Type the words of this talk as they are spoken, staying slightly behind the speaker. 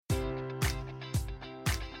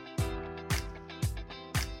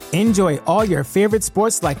Enjoy all your favorite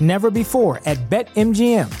sports like never before at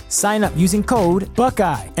BetMGM. Sign up using code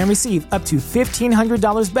Buckeye and receive up to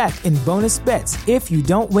 $1,500 back in bonus bets if you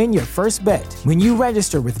don't win your first bet. When you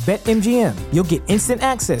register with BetMGM, you'll get instant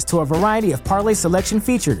access to a variety of parlay selection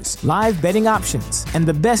features, live betting options, and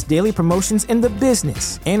the best daily promotions in the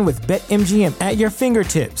business. And with BetMGM at your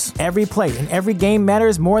fingertips, every play and every game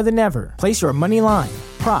matters more than ever. Place your money line,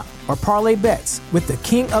 prop, or parlay bets with the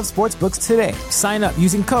king of sportsbooks today. Sign up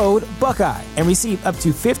using code Buckeye and receive up to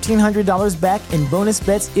 $1,500 back in bonus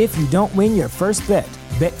bets if you don't win your first bet.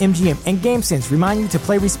 BetMGM and GameSense remind you to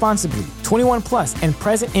play responsibly. 21 plus and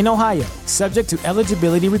present in Ohio, subject to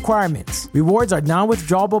eligibility requirements. Rewards are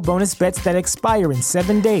non-withdrawable bonus bets that expire in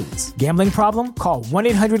 7 days. Gambling problem? Call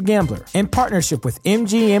 1-800-GAMBLER. In partnership with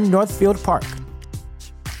MGM Northfield Park.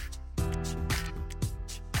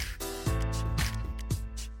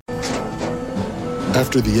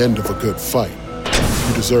 After the end of a good fight,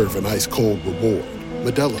 you deserve an ice-cold reward.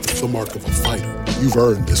 Modelo is the mark of a fighter. You've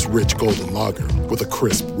earned this rich golden lager with a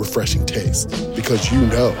crisp, refreshing taste. Because you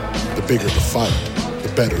know, the bigger the fight, the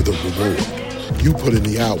better the reward. You put in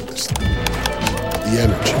the hours, the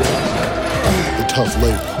energy, the tough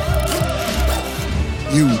labor.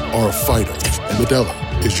 You are a fighter, and Modelo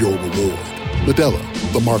is your reward. Modelo,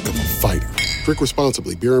 the mark of a fighter. Drink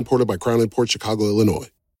responsibly. Beer imported by Crown Imports, Chicago, Illinois.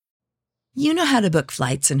 You know how to book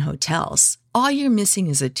flights and hotels. All you're missing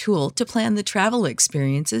is a tool to plan the travel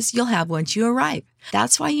experiences you'll have once you arrive.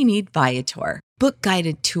 That's why you need Viator. Book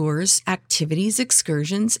guided tours, activities,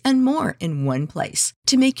 excursions, and more in one place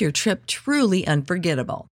to make your trip truly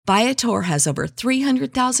unforgettable. Viator has over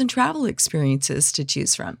 300,000 travel experiences to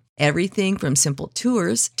choose from. Everything from simple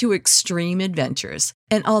tours to extreme adventures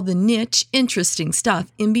and all the niche, interesting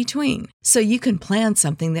stuff in between. So you can plan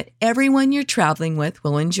something that everyone you're traveling with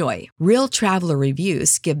will enjoy. Real traveler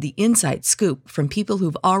reviews give the inside scoop from people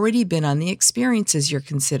who've already been on the experiences you're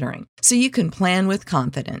considering. So you can plan with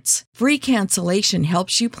confidence. Free cancellation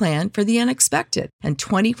helps you plan for the unexpected. And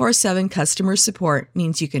 24/7 customer support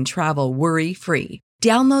means you can travel worry-free.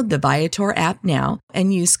 Download the Viator app now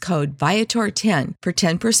and use code Viator10 for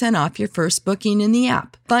 10% off your first booking in the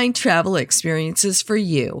app. Find travel experiences for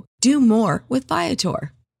you. Do more with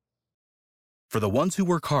Viator. For the ones who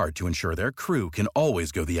work hard to ensure their crew can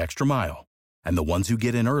always go the extra mile, and the ones who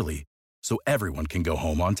get in early so everyone can go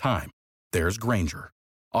home on time, there's Grainger,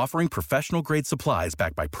 offering professional-grade supplies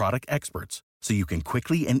backed by product experts so you can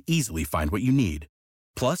quickly and easily find what you need.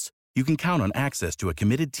 Plus, you can count on access to a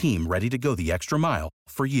committed team ready to go the extra mile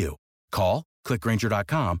for you. Call, click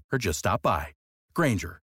Grainger.com, or just stop by.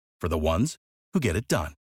 Grainger, for the ones who get it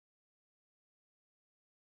done.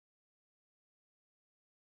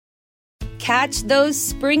 Catch those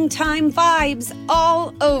springtime vibes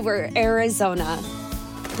all over Arizona.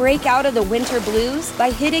 Break out of the winter blues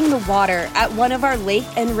by hitting the water at one of our lake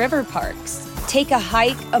and river parks. Take a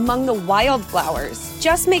hike among the wildflowers.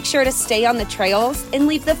 Just make sure to stay on the trails and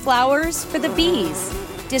leave the flowers for the bees.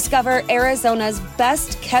 Discover Arizona's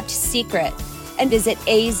best-kept secret and visit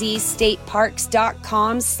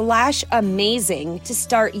azstateparks.com/amazing to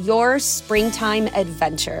start your springtime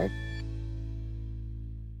adventure.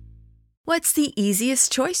 What's the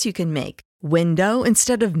easiest choice you can make? Window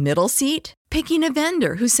instead of middle seat? Picking a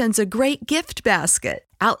vendor who sends a great gift basket?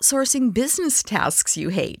 Outsourcing business tasks you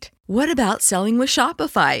hate? What about selling with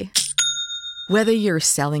Shopify? Whether you're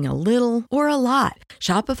selling a little or a lot,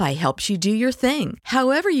 Shopify helps you do your thing,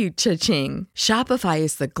 however you cha-ching. Shopify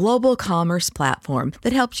is the global commerce platform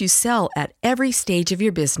that helps you sell at every stage of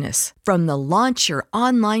your business. From the launch your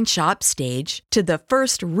online shop stage to the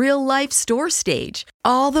first real-life store stage,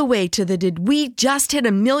 all the way to the did we just hit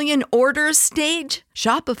 1 million orders stage.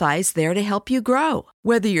 Shopify's there to help you grow.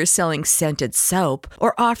 Whether you're selling scented soap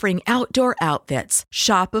or offering outdoor outfits,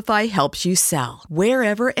 Shopify helps you sell.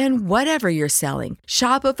 Wherever and whatever you're selling,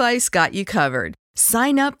 Shopify's got you covered.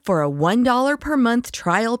 Sign up for a $1 per month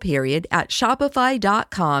trial period at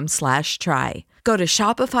shopify.com/try. Go to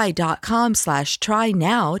shopify.com/try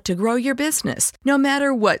now to grow your business, no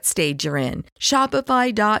matter what stage you're in.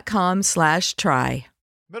 Shopify.com/try.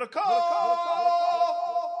 Middle call.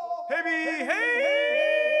 Hey, hey.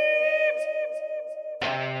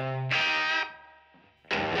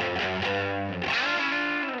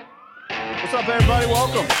 What's up, everybody?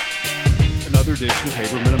 Welcome. Another edition of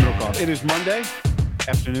Haber Middle Call. It is Monday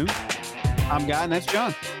afternoon. I'm Guy, and that's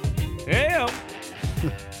John. Hey.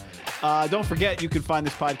 Don't forget, you can find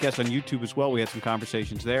this podcast on YouTube as well. We had some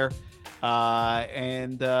conversations there.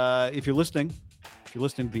 And if you're listening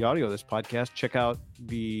to the audio of this podcast, check out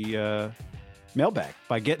the mailbag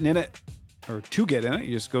by getting in it or to get in it,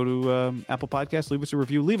 you just go to Apple Podcasts, leave us a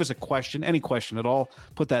review, leave us a question, any question at all.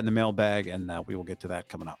 Put that in the mailbag, and we will get to that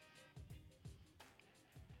coming up.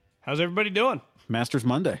 How's everybody doing? Masters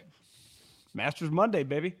Monday. Masters Monday,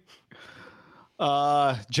 baby.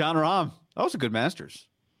 John Rahm. That was a good Masters.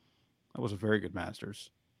 That was a very good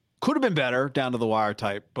Masters. Could have been better, down to the wire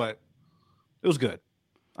type, but it was good.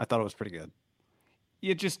 I thought it was pretty good.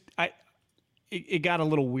 It got a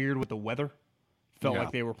little weird with the weather. Felt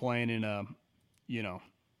like they were playing in I'm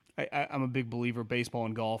a big believer baseball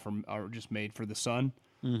and golf are just made for the sun.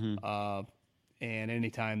 Mm-hmm. And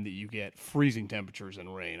anytime that you get freezing temperatures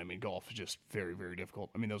and rain, I mean, golf is just very, very difficult.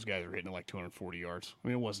 I mean, those guys are hitting it like 240 yards. I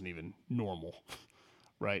mean, it wasn't even normal,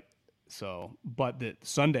 right? So, but the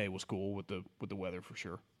Sunday was cool with the weather for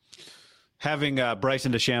sure. Having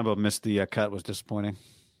Bryson DeChambeau miss the cut was disappointing.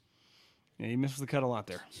 Yeah, he misses the cut a lot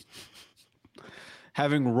there.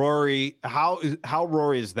 Having Rory, how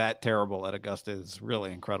Rory is that terrible at Augusta is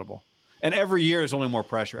really incredible. And every year is only more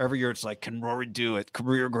pressure. Every year it's like, can Rory do it?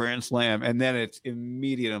 Career Grand Slam. And then it's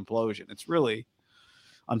immediate implosion. It's really,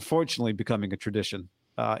 unfortunately, becoming a tradition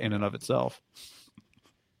in and of itself.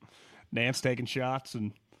 Nance taking shots.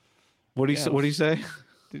 And what do you say?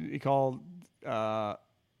 He called going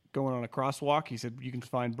on a crosswalk. He said, you can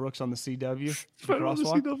find Brooks on the CW. Find on the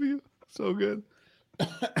CW. So good.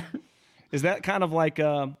 Is that kind of like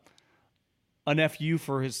an FU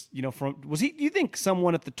for his, do you think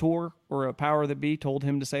someone at the tour or a powers that be told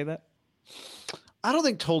him to say that? I don't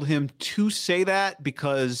think told him to say that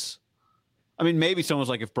because, I mean, maybe someone was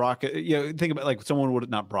like, if Brock, think about like someone would,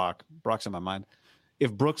 not Brock's in my mind.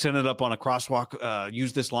 If Brooks ended up on a crosswalk,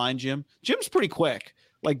 use this line, Jim. Jim's pretty quick.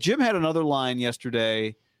 Like Jim had another line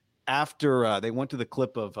yesterday after they went to the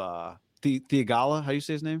clip of Theegala. How do you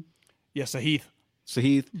say his name? Yeah, Sahith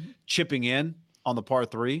chipping in on the par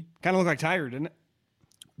 3. Kind of looked like Tiger, didn't it?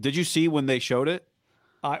 Did you see when they showed it?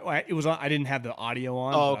 It was on, I didn't have the audio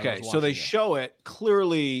on. Oh, okay. So they show it.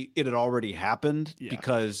 Clearly, it had already happened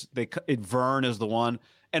because Vern is the one,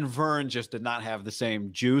 and Vern just did not have the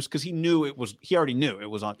same juice because he knew it was. He already knew it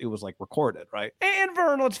was on. It was like recorded, right? And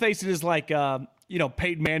Vern, let's face it, is like Peyton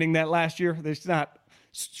Manning that last year. They're not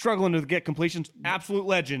struggling to get completions. Absolute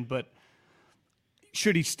legend, but.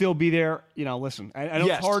 Should he still be there? Listen, I know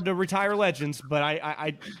it's hard to retire legends, but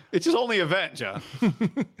I it's his only event, John.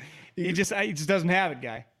 he just doesn't have it,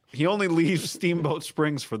 guy. He only leaves Steamboat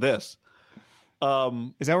Springs for this.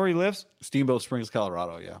 Is that where he lives? Steamboat Springs,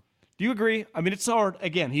 Colorado, yeah. Do you agree? I mean, it's hard.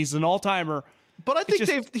 Again, he's an all-timer. But I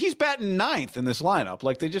think he's batting 9th in this lineup.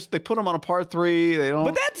 Like they put him on a par 3. They don't.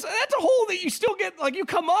 But that's a hole that you still get. Like you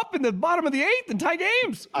come up in the bottom of the 8th and tie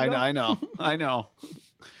games. I know.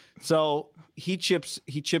 So. He chips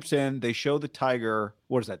in. They show the Tiger.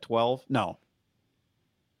 What is that? 12? No.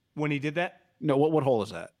 When he did that? No. What hole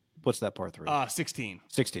is that? What's that par 3? 16.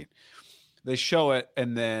 16. They show it,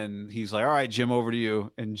 and then he's like, "All right, Jim, over to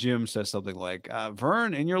you." And Jim says something like,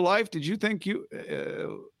 "Vern, in your life, did you think you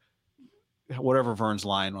whatever Vern's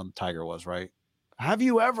line on the Tiger was, right? Have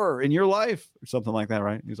you ever in your life or something like that,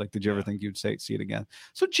 right?" He's like, "Did you ever think you'd see it again?"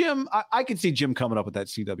 So Jim, I could see Jim coming up with that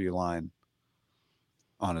CW line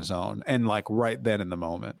on his own and like right then in the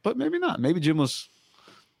moment, but maybe not. Maybe Jim was.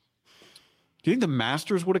 Do you think the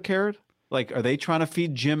Masters would have cared? Like, are they trying to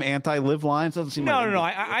feed Jim anti-live lines? Doesn't seem. No.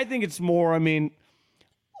 I think it's more. I mean,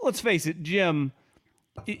 let's face it. Jim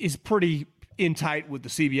is pretty in tight with the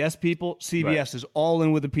CBS people. CBS is all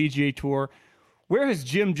in with the PGA Tour. Where has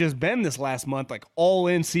Jim just been this last month? Like all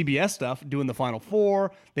in CBS stuff, doing the Final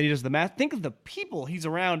Four. Then he does the math. Think of the people he's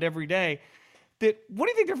around every day. What do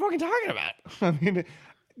you think they're fucking talking about? I mean.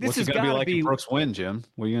 This is going to be like if Brooks win, Jim.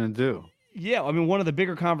 What are you going to do? Yeah, I mean, one of the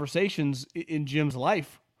bigger conversations in Jim's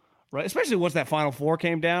life, right? Especially once that Final Four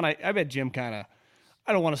came down. I bet Jim kind of,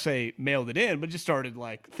 I don't want to say mailed it in, but just started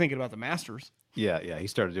like thinking about the Masters. Yeah. He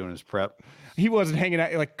started doing his prep. He wasn't hanging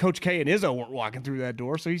out like Coach K and Izzo weren't walking through that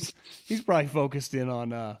door, so he's probably focused in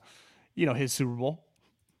on his Super Bowl.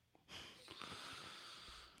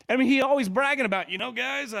 I mean, he always bragging about,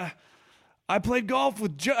 guys. I played golf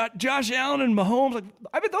with Josh Allen and Mahomes. Like,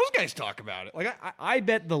 I bet those guys talk about it. Like, I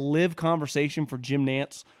bet the live conversation for Jim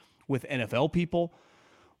Nance with NFL people,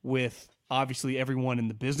 with obviously everyone in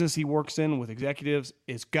the business he works in, with executives,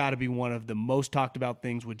 it's got to be one of the most talked about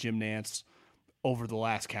things with Jim Nance over the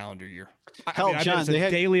last calendar year. Hell, John, it's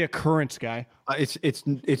a daily occurrence, guy. It's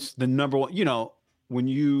the number one. When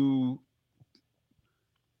you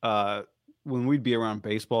when we'd be around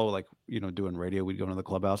baseball, like, doing radio, we'd go into the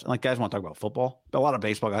clubhouse and like guys want to talk about football. A lot of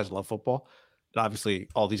baseball guys love football. And obviously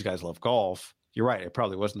all these guys love golf. You're right. It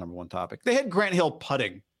probably was the number one topic. They had Grant Hill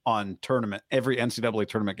putting on every NCAA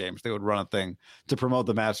tournament games. They would run a thing to promote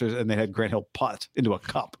the Masters, and they had Grant Hill putt into a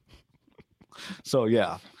cup. So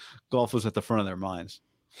yeah, golf was at the front of their minds.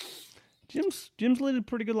 Jim's led a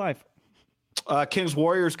pretty good life. Kings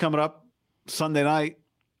Warriors coming up Sunday night,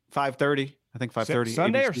 5:30. I think 5:30.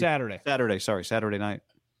 Sunday ABC. or Saturday? Saturday night.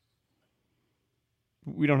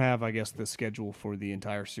 We don't have, I guess, the schedule for the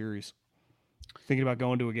entire series. Thinking about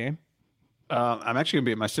going to a game? I'm actually going to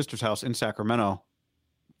be at my sister's house in Sacramento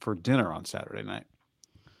for dinner on Saturday night.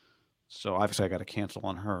 So obviously I got to cancel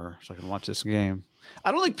on her so I can watch this game.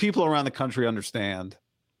 I don't think people around the country understand.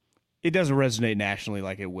 It doesn't resonate nationally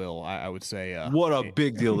like it will, I would say. What a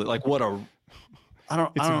big deal. Like what a... I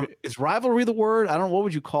don't. Is rivalry the word? I don't know. What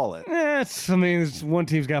would you call it? One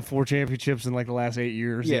team's got 4 championships in like the last 8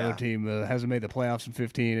 years. Yeah. The other team hasn't made the playoffs in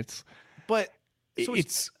 15.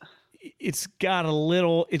 It's got a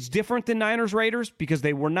little. It's different than Niners Raiders because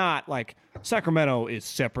they were not like Sacramento is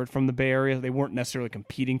separate from the Bay Area. They weren't necessarily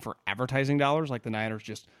competing for advertising dollars like the Niners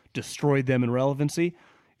just destroyed them in relevancy.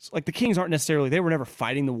 It's like the Kings aren't necessarily. They were never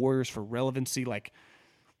fighting the Warriors for relevancy like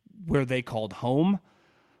where they called home.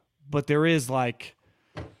 But there is like.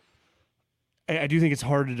 I do think it's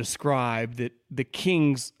hard to describe that the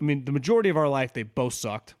Kings, the majority of our life, they both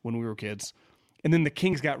sucked when we were kids. And then the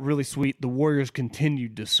Kings got really sweet. The Warriors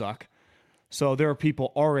continued to suck. So there are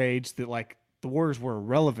people our age that like the Warriors were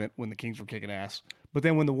irrelevant when the Kings were kicking ass. But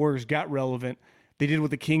then when the Warriors got relevant, they did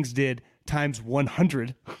what the Kings did times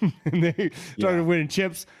 100. And they started winning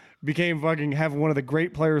chips, became have one of the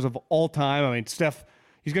great players of all time. Steph,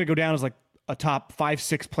 he's going to go down as like a top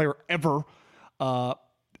 5-6 player ever.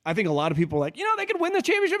 I think a lot of people are like, they could win the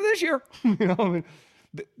championship this year.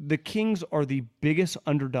 The Kings are the biggest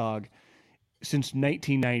underdog since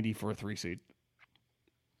 1990 for a 3 seed.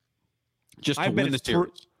 Just to win the series.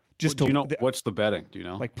 What's the betting? Do you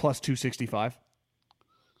know? Like plus 265.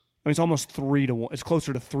 It's almost 3-1. It's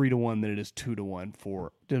closer to 3-1 than it is 2-1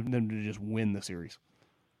 for them to just win the series.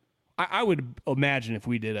 I would imagine if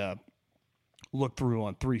we did a look through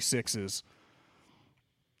on 3-6s.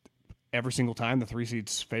 Every single time the 3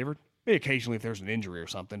 seed's favored. Maybe occasionally if there's an injury or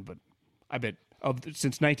something, but I bet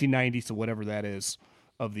since 1990 to whatever that is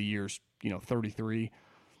of the years, 33,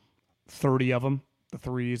 30 of them, the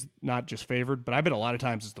 3 is not just favored, but I bet a lot of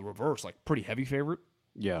times it's the reverse, like pretty heavy favorite.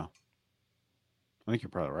 Yeah. I think you're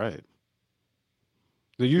probably right.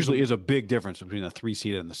 There usually is a big difference between the 3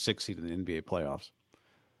 seed and the 6 seed in the NBA playoffs.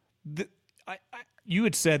 You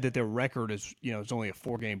had said that their record is, it's only a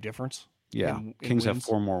 4-game difference. Yeah, Kings have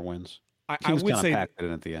 4 more wins. Kings would say packed it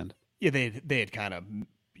in at the end. Yeah, they had kind of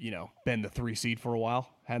been the 3 seed for a while,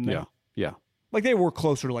 hadn't they? Yeah. Like they were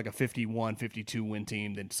closer to like a 51, 52 win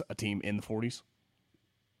team than a team in the 40s.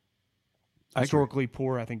 Historically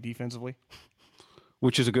poor, I think, defensively.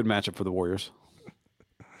 Which is a good matchup for the Warriors.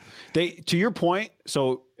 To your point,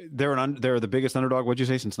 so they're the biggest underdog. What'd you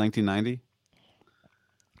say since 1990?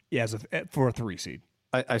 Yeah, for a 3 seed.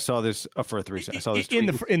 I saw this for a 3 seed. I saw this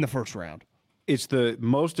in the first round. It's the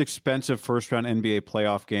most expensive first round NBA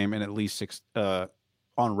playoff game in at least 6 on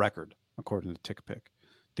record, according to TickPick.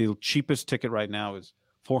 The cheapest ticket right now is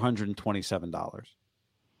 $427.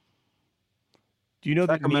 Do you know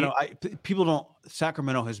Sacramento?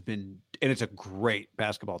 Sacramento has been, and it's a great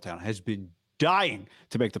basketball town, has been dying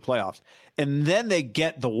to make the playoffs. And then they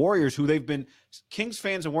get the Warriors, who they've been, Kings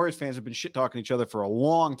fans and Warriors fans have been shit talking each other for a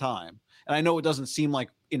long time. And I know it doesn't seem like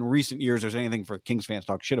in recent years there's anything for Kings fans to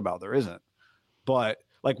talk shit about. There isn't. But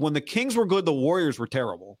like when the Kings were good, the Warriors were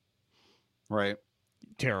terrible. Right?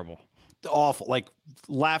 Terrible. Awful. Like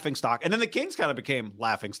laughing stock. And then the Kings kind of became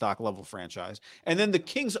laughing stock level franchise. And then the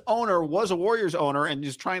Kings owner was a Warriors owner and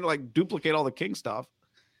is trying to like duplicate all the King stuff.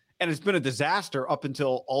 And it's been a disaster up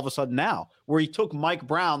until all of a sudden now, where he took Mike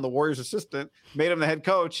Brown, the Warriors assistant, made him the head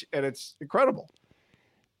coach, and it's incredible.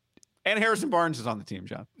 And Harrison Barnes is on the team,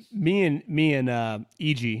 John. Me and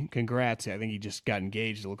E.G., congrats. I think he just got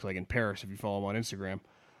engaged, it looks like, in Paris, if you follow him on Instagram.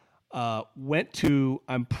 Went to,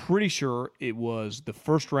 I'm pretty sure it was the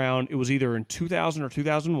first round. It was either in 2000 or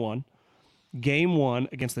 2001. Game 1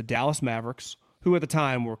 against the Dallas Mavericks, who at the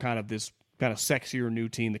time were kind of this kind of sexier new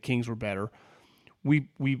team. The Kings were better. We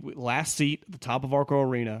last seat at the top of Arco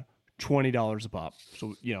Arena, $20 a pop.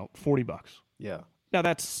 So, $40. Yeah. Now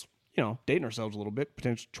that's, dating ourselves a little bit,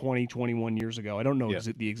 potentially 20, 21 years ago. I don't know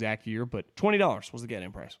the exact year, but $20 was the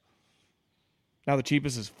get-in price. Now the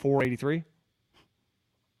cheapest is $483.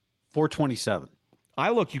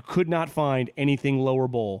 $427. You could not find anything lower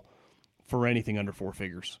bowl for anything under 4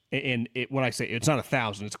 figures. And when I say it's not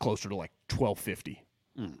 1,000, it's closer to like $1,250.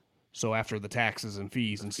 So after the taxes and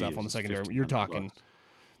fees and stuff on the secondary, you're talking,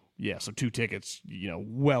 so 2 tickets,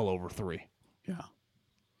 well over 3. Yeah.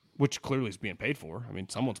 which clearly is being paid for. I mean,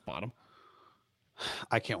 someone's bought him.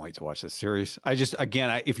 I can't wait to watch this series.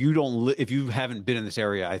 If you haven't been in this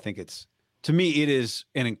area, I think to me, it is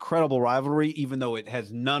an incredible rivalry, even though it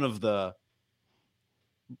has none of the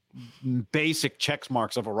basic check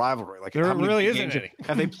marks of a rivalry. Like there really isn't any.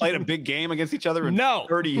 Have they played a big game against each other in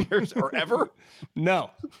 30 years or ever?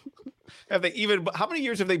 No. Have they how many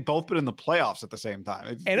years have they both been in the playoffs at the same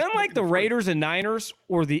time? And unlike the Raiders and Niners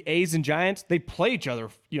or the A's and Giants, they play each other,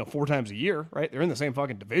 4 times a year, right? They're in the same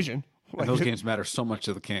fucking division. And those games matter so much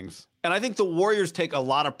to the Kings. And I think the Warriors take a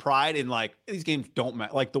lot of pride in these games don't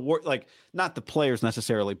matter. Not the players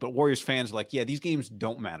necessarily, but Warriors fans these games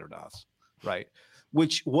don't matter to us, right?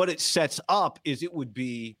 What it sets up is it would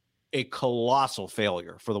be a colossal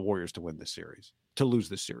failure for the Warriors to win this series, to lose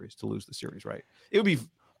the series, right? It would be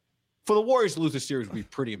for the Warriors to lose this series would be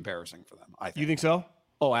pretty embarrassing for them, I think. You think so?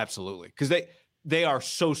 Oh, absolutely. Because they are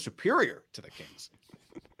so superior to the Kings.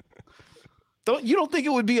 You don't think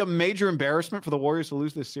it would be a major embarrassment for the Warriors to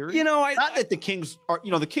lose this series? Not that the Kings are,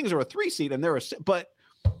 the Kings are a 3 seed and they're but.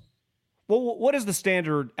 Well, what is the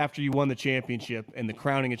standard after you won the championship and the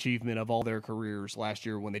crowning achievement of all their careers last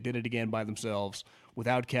year when they did it again by themselves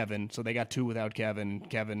without Kevin? So they got 2 without Kevin.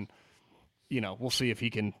 Kevin, we'll see if he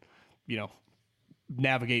can,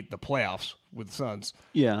 navigate the playoffs with the Suns.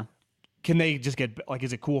 Yeah. Can they just get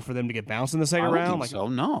is it cool for them to get bounced in the second round? So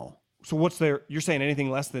no. So you're saying anything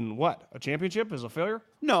less than what? A championship is a failure?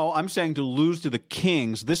 No, I'm saying to lose to the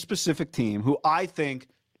Kings, this specific team, who I think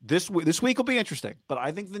this week will be interesting, but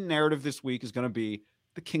I think the narrative this week is going to be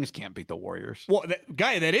the Kings can't beat the Warriors. Well,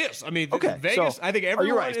 that is. I mean, okay, Vegas, I think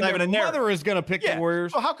everyone right. and their mother is going to pick the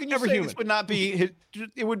Warriors. So how can you say this would not be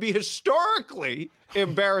 – it would be historically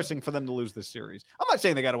embarrassing for them to lose this series. I'm not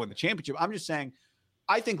saying they got to win the championship. I'm just saying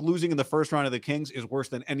I think losing in the first round of the Kings is worse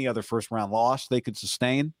than any other first-round loss they could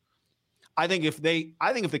sustain. I think if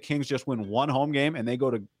the Kings just win one home game and they go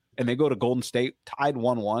to Golden State tied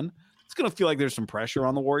 1-1, it's going to feel like there's some pressure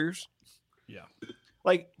on the Warriors. Yeah.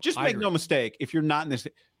 Just make no mistake, if you're not in this,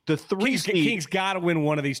 the 3 Kings got to win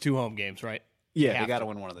one of these 2 home games, right? Yeah, they got to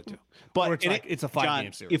win one of the 2. But it's a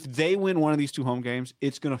 5-game series. If they win one of these 2 home games,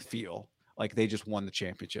 it's going to feel like they just won the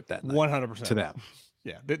championship that night. 100% to them.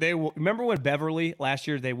 Yeah, they remember when Beverly last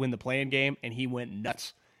year they win the play-in game and he went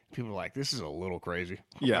nuts. People were like, "This is a little crazy."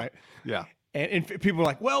 Yeah, right? Yeah. And people were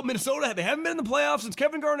like, "Well, Minnesota, they haven't been in the playoffs since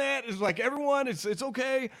Kevin Garnett." It's like everyone, it's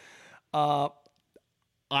okay. I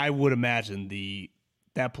would imagine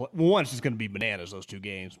one, it's just going to be bananas those 2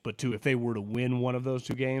 games. But 2, if they were to win one of those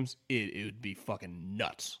 2 games, it would be fucking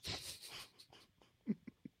nuts.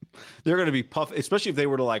 They're going to be puff, especially if they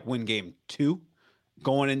were to win game 2,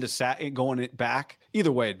 going it back.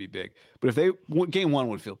 Either way, it'd be big. But if game 1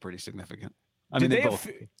 would feel pretty significant. I mean, they both.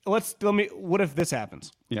 What if this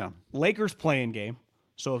happens? Yeah. Lakers play-in game.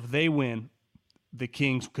 So if they win, the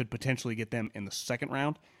Kings could potentially get them in the second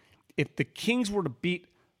round. If the Kings were to beat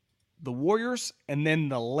the Warriors and then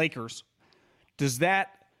the Lakers, does that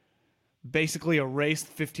basically erase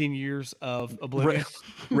 15 years of oblivion?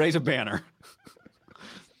 Raise a banner.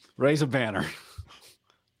 Raise a banner.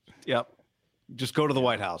 Yep. Just go to the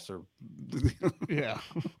White House or. Yeah.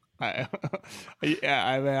 I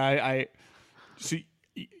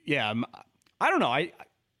don't know.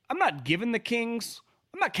 I'm not giving the Kings.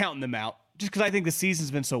 I'm not counting them out just because I think the season's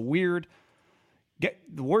been so weird.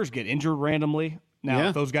 The Warriors get injured randomly. Now,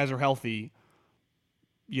 if those guys are healthy,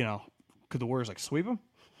 could the Warriors sweep them?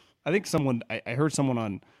 I think I heard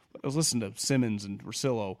someone I was listening to Simmons and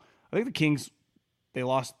Russillo. I think the Kings, they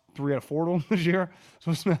lost 3 out of 4 to them this year.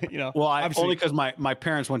 So, well, only because my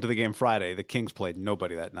parents went to the game Friday. The Kings played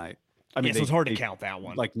nobody that night. I mean, so it's hard to count that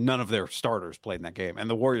one. None of their starters played in that game, and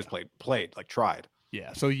the Warriors tried.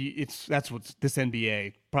 Yeah, so that's what's this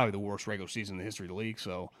NBA probably the worst regular season in the history of the league.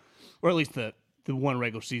 So, or at least the one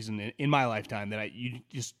regular season in my lifetime that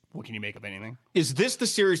what can you make of anything? Is this the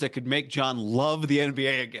series that could make John love the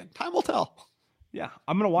NBA again? Time will tell. Yeah,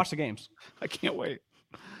 I'm gonna watch the games. I can't wait.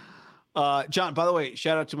 John, by the way,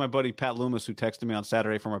 shout out to my buddy Pat Loomis who texted me on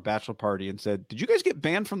Saturday from our bachelor party and said, "Did you guys get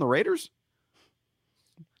banned from the Raiders?"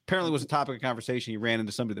 Apparently, it was a topic of conversation. He ran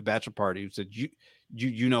into somebody at the bachelor party who said,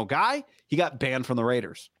 "You know, guy, he got banned from the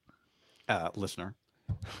Raiders." Listener,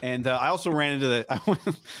 and I also ran into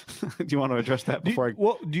the. Do you want to address that before?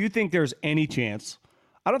 Do you think there's any chance?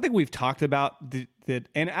 I don't think we've talked about that,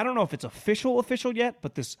 and I don't know if it's official yet.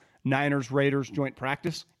 But this Niners Raiders joint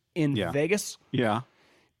practice in Vegas. Yeah.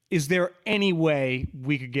 Is there any way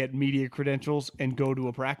we could get media credentials and go to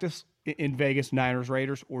a practice in Vegas, Niners,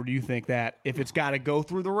 Raiders? Or do you think that if it's got to go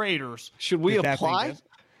through the Raiders, should we apply?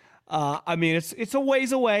 I mean, it's a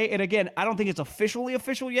ways away. And again, I don't think it's official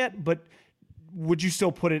yet, but would you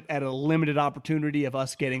still put it at a limited opportunity of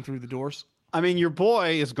us getting through the doors? I mean, your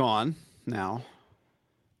boy is gone now.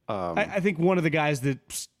 I think one of the guys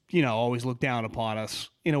that, always looked down upon us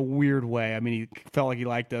in a weird way. I mean, he felt like he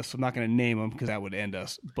liked us. I'm not going to name him because that would end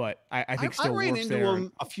us. But I think still I ran works into there.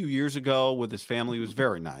 him a few years ago with his family. He was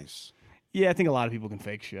very nice. Yeah, I think a lot of people can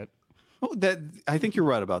fake shit. Well, I think you're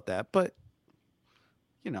right about that. But,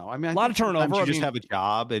 I mean, a lot of turnover. You just have a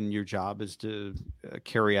job, and your job is to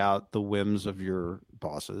carry out the whims of your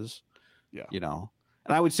bosses. Yeah. And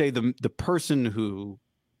I would say the person who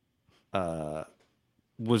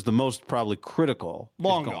was the most probably critical.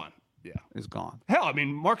 Long gone. Yeah. Is gone. Hell, I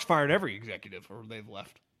mean, Mark's fired every executive or they've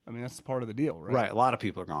left. I mean, that's part of the deal, right? Right. A lot of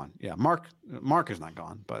people are gone. Yeah. Mark is not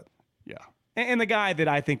gone, but. Yeah. And the guy that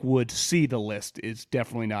I think would see the list is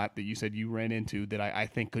definitely not that you said you ran into that I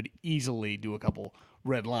think could easily do a couple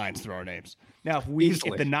red lines through our names. Now,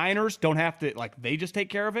 if the Niners don't have to, they just take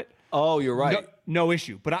care of it. Oh, you're right. No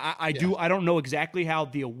issue. But I don't know exactly how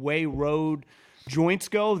the away road joints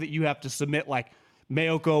go that you have to submit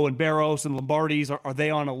Mayoko and Barros and Lombardi's. Are they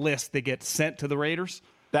on a list that gets sent to the Raiders?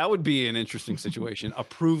 That would be an interesting situation.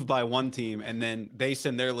 Approved by one team, and then they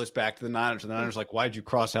send their list back to the Niners, and the Niners why'd you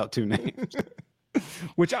cross out 2 names?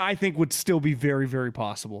 Which I think would still be very, very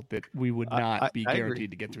possible that we would not be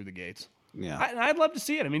guaranteed to get through the gates. Yeah, I'd love to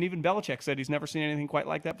see it. I mean, even Belichick said he's never seen anything quite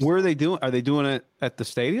like that before. Where are they doing? Are they doing it at the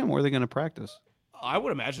stadium? Where are they going to practice? I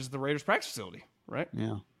would imagine it's the Raiders practice facility, right?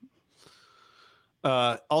 Yeah.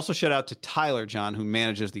 Also, shout out to Tyler, John, who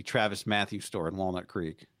manages the Travis Matthews store in Walnut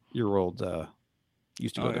Creek. Your old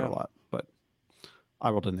used to go there a lot, but I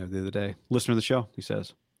rolled in there the other day. Listener of the show, he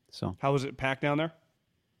says. So, how was it packed down there?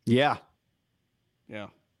 Yeah. Yeah.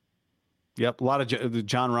 Yep. A lot of the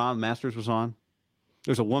John Ron Masters was on.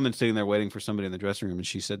 There's a woman sitting there waiting for somebody in the dressing room, and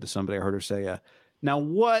she said to somebody, I heard her say, now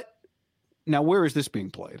where is this being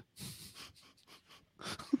played?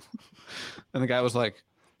 And the guy was like,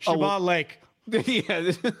 Shabbat Lake.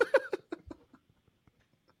 Yeah.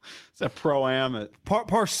 It's a pro-am at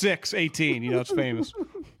par 6, 18. It's famous.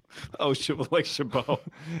 Oh, like Chabot.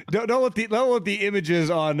 Don't let the images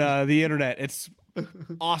on the internet. It's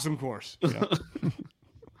awesome course.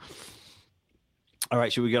 All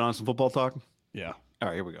right, should we get on some football talk? Yeah. All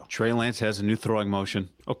right, here we go. Trey Lance has a new throwing motion,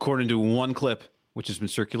 according to one clip, which has been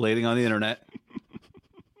circulating on the internet.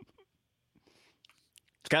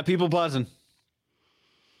 It's got people buzzing.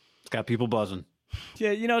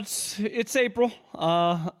 Yeah, it's April.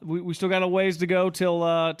 We still got a ways to go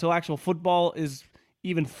till actual football is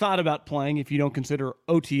even thought about playing. If you don't consider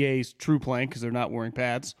OTAs true playing because they're not wearing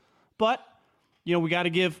pads, but we got to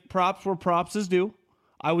give props where props is due.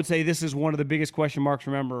 I would say this is one of the biggest question marks.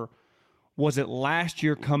 Remember, was it last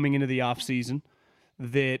year coming into the offseason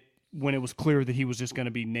that when it was clear that he was just going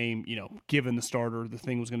to be named, given the starter, the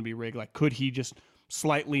thing was going to be rigged? Could he just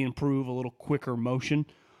slightly improve a little quicker motion?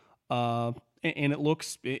 And it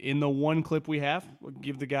looks, in the one clip we have, we'll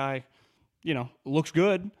give the guy, looks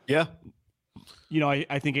good. Yeah.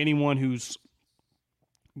 I think anyone who's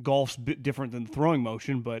golf's a bit different than throwing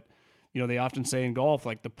motion, but, they often say in golf,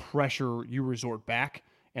 the pressure you resort back.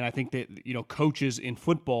 And I think that, coaches in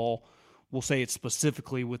football will say it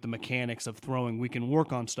specifically with the mechanics of throwing. We can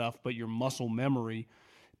work on stuff, but your muscle memory,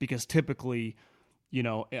 because typically,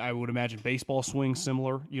 I would imagine baseball swings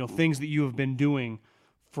similar, things that you have been doing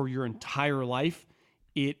for your entire life,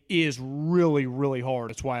 it is really, really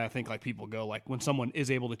hard. It's why I think people go when someone is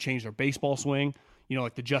able to change their baseball swing,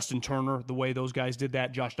 the Justin Turner, the way those guys did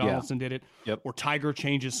that, Josh Donaldson did it, or Tiger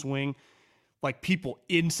changes swing. People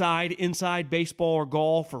inside baseball or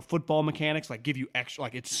golf or football mechanics, give you extra,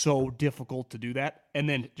 it's so difficult to do that and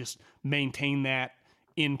then just maintain that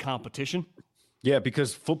in competition. Yeah,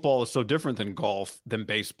 because football is so different than golf, than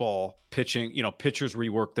baseball, pitching. Pitchers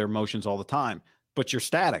rework their motions all the time. But you're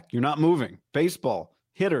static. You're not moving. Baseball,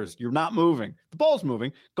 hitters, you're not moving. The ball's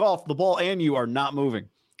moving. Golf, the ball and you are not moving.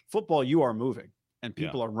 Football, you are moving. And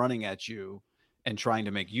people are running at you and trying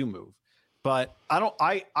to make you move. But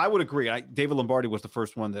I would agree. David Lombardi was the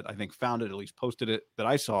first one that I think found it, at least posted it, that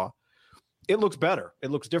I saw. It looks better.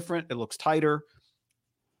 It looks different. It looks tighter.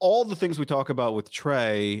 All the things we talk about with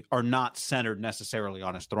Trey are not centered necessarily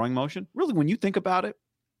on his throwing motion. Really, when you think about it,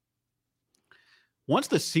 once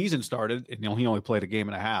the season started, and he only played a game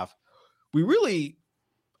and a half,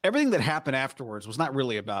 everything that happened afterwards was not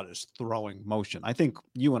really about his throwing motion. I think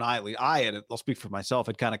you and I'll speak for myself,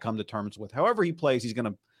 had kind of come to terms with however he plays, he's going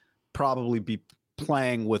to probably be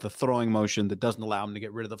playing with a throwing motion that doesn't allow him to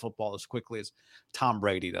get rid of the football as quickly as Tom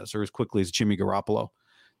Brady does, or as quickly as Jimmy Garoppolo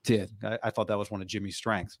did. I thought that was one of Jimmy's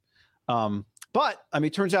strengths. But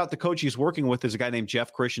it turns out the coach he's working with is a guy named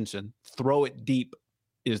Jeff Christensen. Throw it deep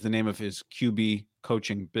is the name of his QB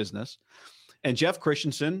coaching business. And Jeff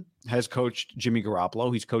Christensen has coached Jimmy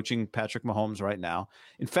Garoppolo. He's coaching Patrick Mahomes right now.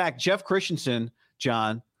 In fact, Jeff Christensen,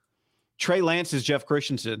 John, Trey Lance's Jeff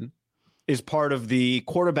Christensen is part of the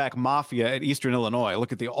quarterback mafia at Eastern Illinois.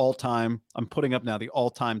 Look at the all-time, I'm putting up now the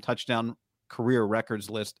all-time touchdown career records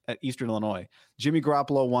list at Eastern Illinois. Jimmy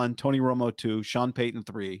Garoppolo 1, Tony Romo 2, Sean Payton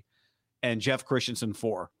 3, and Jeff Christensen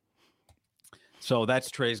 4. So that's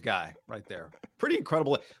Trey's guy right there. Pretty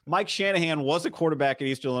incredible. Mike Shanahan was a quarterback at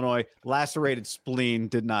Eastern Illinois, lacerated spleen,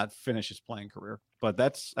 did not finish his playing career. But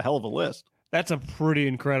that's a hell of a list. That's a pretty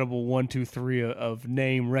incredible 1, 2, 3 of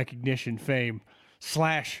name recognition, fame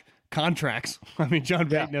 / contracts. I mean, John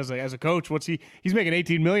Payton as a coach, he's making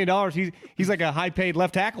 $18 million. He's like a high paid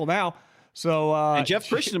left tackle now. So and Jeff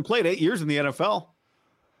Christensen played 8 years in the NFL.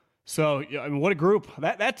 So I mean, what a group.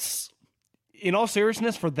 That's in all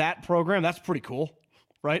seriousness for that program, that's pretty cool,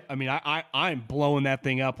 right? I mean, I'm blowing that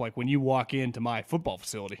thing up like when you walk into my football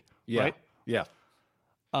facility, right? Yeah.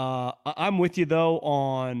 I'm with you though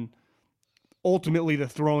on ultimately the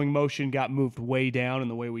throwing motion got moved way down in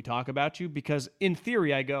the way we talk about you, because in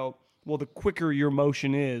theory I go, well, the quicker your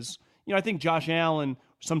motion is, I think Josh Allen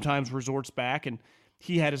sometimes resorts back, and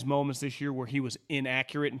he had his moments this year where he was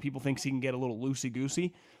inaccurate and people think he can get a little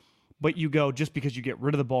loosey-goosey. But you go, just because you get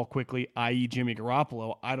rid of the ball quickly, i.e. Jimmy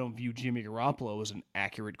Garoppolo, I don't view Jimmy Garoppolo as an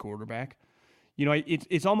accurate quarterback.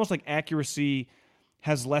 It's almost like accuracy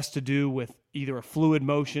has less to do with either a fluid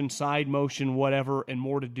motion, side motion, whatever, and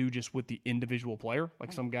more to do just with the individual player.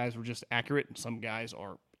 Like some guys were just accurate and some guys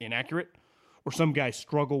are inaccurate, or some guys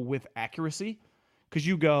struggle with accuracy. Because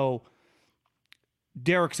you go,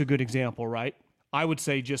 Derek's a good example, right? I would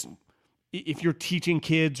say just if you're teaching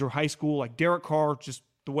kids or high school, like Derek Carr, just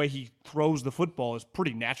the way he throws the football is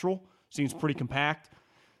pretty natural, seems pretty compact,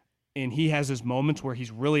 and he has his moments where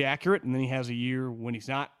he's really accurate, and then he has a year when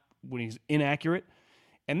he's inaccurate.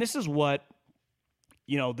 And this is what,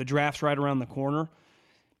 the draft's right around the corner.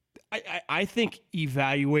 I think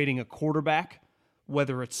evaluating a quarterback,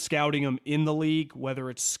 whether it's scouting him in the league, whether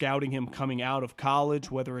it's scouting him coming out of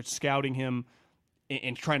college, whether it's scouting him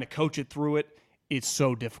and trying to coach it through it, it's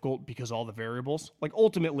so difficult because all the variables. Like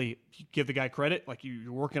ultimately, you give the guy credit, like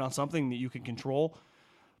you're working on something that you can control.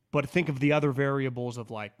 But think of the other variables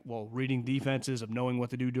of reading defenses, of knowing what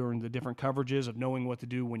to do during the different coverages, of knowing what to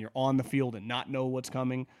do when you're on the field and not know what's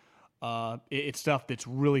coming. It's stuff that's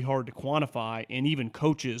really hard to quantify, and even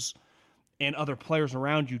coaches and other players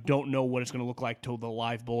around you don't know what it's going to look like till the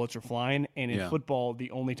live bullets are flying. And in football,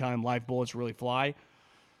 the only time live bullets really fly,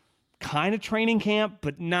 kind of training camp,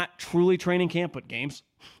 but not truly training camp, but games.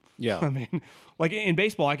 Yeah. I mean, like in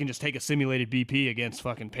baseball, I can just take a simulated BP against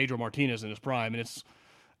fucking Pedro Martinez in his prime, and it's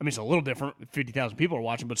a little different. 50,000 people are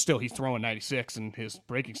watching, but still, he's throwing 96 and his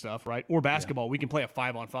breaking stuff, right? Or basketball, we can play a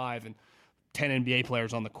 5-on-5 and 10 NBA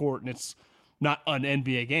players on the court, and it's not an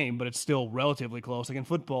NBA game, but it's still relatively close. Like in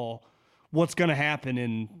football, what's going to happen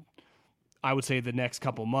in, I would say, the next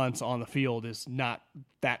couple months on the field is not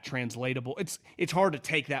that translatable. It's hard to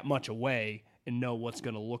take that much away and know what's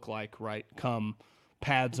going to look like, right, come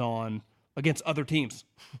pads on against other teams.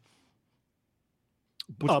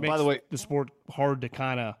 Which makes, by the way, the sport hard to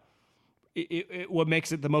kind of what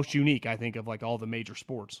makes it the most unique, I think, of like all the major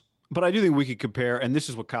sports. But I do think we could compare, and this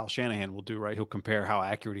is what Kyle Shanahan will do, right? He'll compare how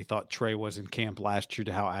accurate he thought Trey was in camp last year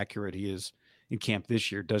to how accurate he is in camp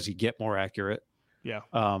this year. Does he get more accurate? Yeah.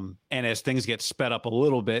 And as things get sped up a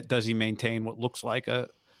little bit, does he maintain what looks like a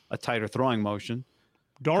tighter throwing motion?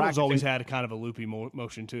 Darnold's always had a kind of a loopy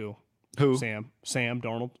motion too. Who? Sam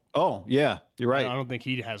Darnold. Oh, yeah, you're right. I don't think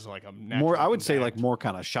he has like a more. I would say like more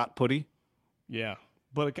kind of shot putty. Yeah,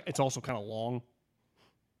 but it's also kind of long.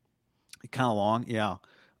 Kind of long, yeah.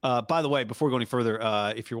 By the way, before we go any further,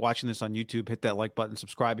 if you're watching this on YouTube, hit that like button,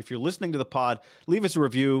 subscribe. If you're listening to the pod, leave us a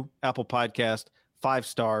review, Apple Podcast, 5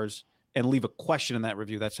 stars, and leave a question in that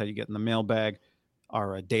review. That's how you get in the mailbag.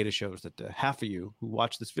 Our data shows that half of you who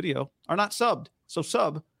watch this video are not subbed. So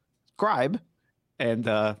subscribe, and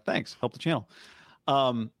thanks. Help the channel.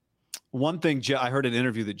 One thing, I heard an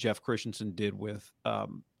interview that Jeff Christensen did with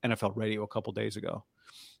NFL Radio a couple days ago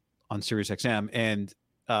on SiriusXM, and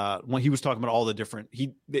when he was talking about all the different,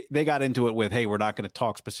 they got into it with, hey, we're not going to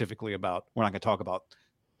talk about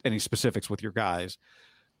any specifics with your guys,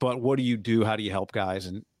 but what do you do? How do you help guys?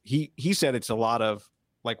 And he said it's a lot of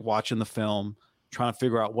like watching the film, trying to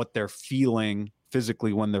figure out what they're feeling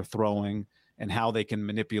physically when they're throwing and how they can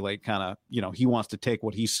manipulate kind of, he wants to take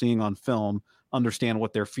what he's seeing on film, understand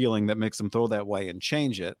what they're feeling that makes them throw that way and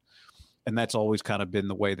change it. And that's always kind of been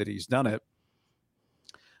the way that he's done it.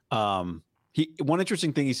 One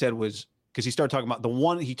interesting thing he said was because he started talking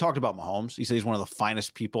about he talked about Mahomes. He said he's one of the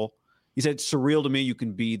finest people. He said, it's surreal to me you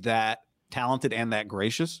can be that talented and that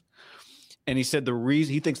gracious. And he said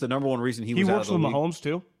he thinks the number one reason he was out of the league. He works with Mahomes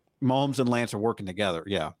too? Mahomes and Lance are working together,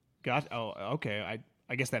 yeah. Oh, okay.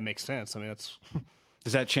 I guess that makes sense. I mean, that's...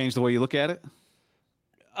 Does that change the way you look at it?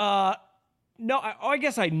 No, I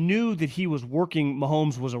guess I knew that he was working.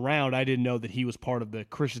 Mahomes was around. I didn't know that he was part of the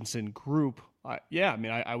Christensen group. Yeah, I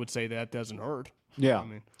mean, I would say that doesn't hurt. Yeah. I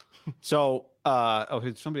mean, so,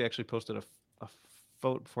 somebody actually posted a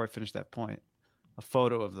photo before I finish that point. A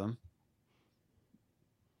photo of them.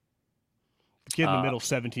 The kid in the middle,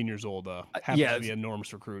 17 years old, happens to be an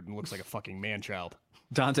enormous recruit and looks like a fucking man-child.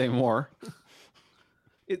 Dante Moore.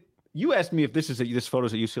 You asked me if this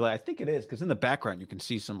photo's at UCLA. I think it is, because in the background you can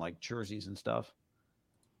see some like jerseys and stuff.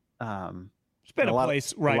 It's been a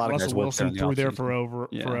place, right? Russell Wilson threw there forever.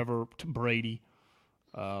 To Brady.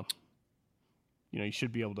 You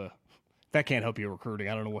should be able to. If that can't help you recruiting,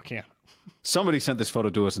 I don't know what can. Somebody sent this photo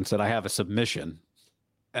to us and said, I have a submission,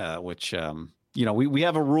 which, we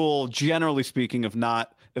have a rule, generally speaking, of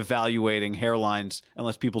not evaluating hairlines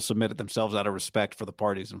unless people submit it themselves out of respect for the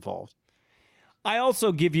parties involved. I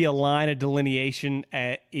also give you a line of delineation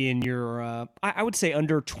in your, I would say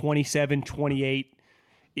under 27, 28,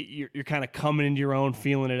 you're kind of coming into your own,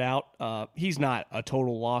 feeling it out. He's not a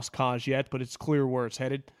total lost cause yet, but it's clear where it's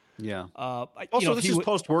headed. Yeah. Also, this is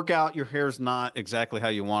post-workout. Your hair's not exactly how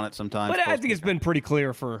you want it sometimes. But I think it's been pretty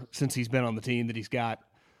clear since he's been on the team that he's got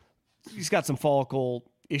some follicle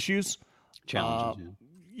issues. Challenges,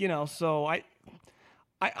 so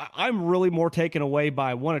I'm really more taken away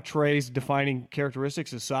by one of Trey's defining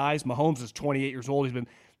characteristics, his size. Mahomes is 28 years old.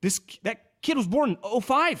 That kid was born in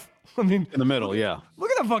 2005. I mean, in the middle, yeah.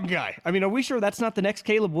 Look at that fucking guy. I mean, are we sure that's not the next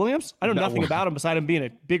Caleb Williams? I know nothing about him beside him being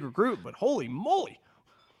a big recruit, but holy moly.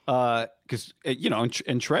 Because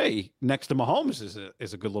and Trey next to Mahomes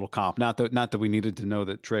is a good little comp. Not that we needed to know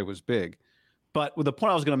that Trey was big, but the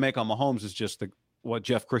point I was going to make on Mahomes is just what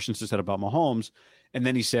Jeff Christensen said about Mahomes, and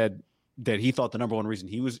then he said that he thought the number one reason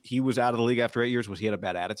he was out of the league after 8 years was he had a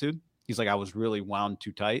bad attitude. He's like, I was really wound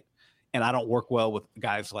too tight, and I don't work well with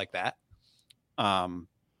guys like that. And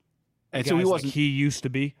so he wasn't. Like he used to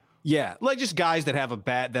be. Yeah, like just guys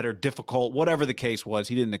that that are difficult, whatever the case was.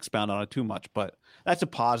 He didn't expound on it too much, but that's a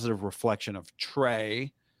positive reflection of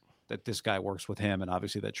Trey, that this guy works with him, and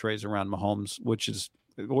obviously that Trey's around Mahomes, which is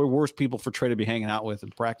we're worse people for Trey to be hanging out with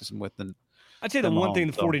and practicing with than. I'd say the one thing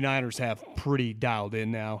the 49ers have pretty dialed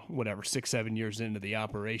in now, 6-7 years into the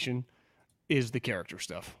operation, is the character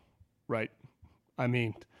stuff, right? I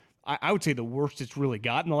mean, I would say the worst it's really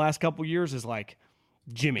gotten the last couple of years is like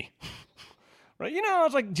Jimmy. Right?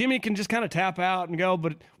 It's like Jimmy can just kind of tap out and go,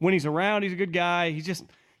 but when he's around, he's a good guy.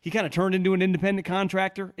 He kind of turned into an independent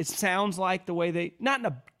contractor. It sounds like the way not in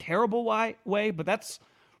a terrible way, but that's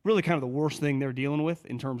really kind of the worst thing they're dealing with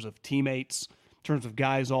in terms of teammates, in terms of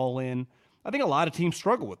guys all in. I think a lot of teams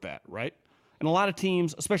struggle with that, right? And a lot of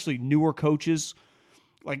teams, especially newer coaches,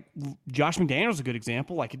 like Josh McDaniels is a good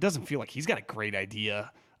example. Like, it doesn't feel like he's got a great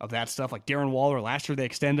idea of that stuff. Like Darren Waller, last year they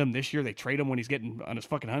extend him. This year they trade him when he's getting on his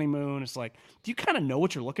fucking honeymoon. It's like, do you kind of know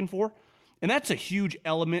what you're looking for? And that's a huge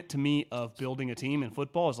element to me of building a team in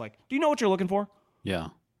football is like, do you know what you're looking for? Yeah.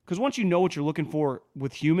 Because once you know what you're looking for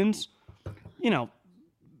with humans,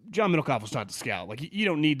 John Middlecoff was taught to scout. Like, you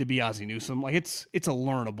don't need to be Ozzie Newsome. Like, it's a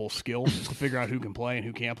learnable skill to figure out who can play and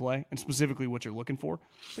who can't play, and specifically what you're looking for.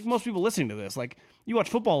 Like, most people listening to this, like, you watch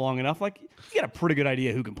football long enough, like, you get a pretty good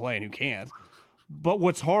idea who can play and who can't. But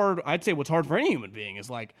what's hard for any human being is,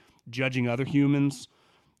 like, judging other humans,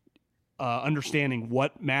 understanding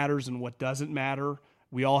what matters and what doesn't matter.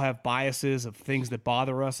 We all have biases of things that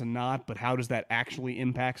bother us and not, but how does that actually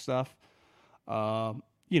impact stuff?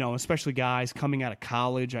 Especially guys coming out of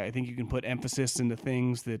college, I think you can put emphasis into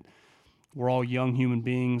things that we're all young human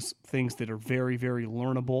beings, things that are very, very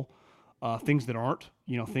learnable, things that aren't,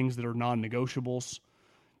 things that are non-negotiables.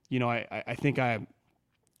 I think I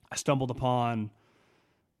stumbled upon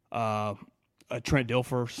a Trent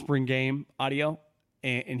Dilfer spring game audio,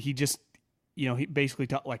 and he just, he basically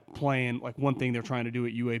taught, like, playing, like, one thing they're trying to do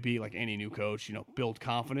at UAB, like any new coach, build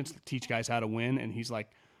confidence, teach guys how to win, and he's like,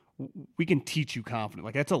 we can teach you confidence.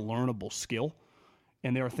 Like, that's a learnable skill.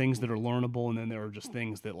 And there are things that are learnable, and then there are just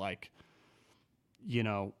things that, like,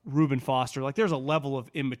 Reuben Foster, like, there's a level of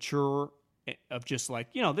immature of just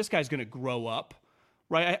like, this guy's going to grow up,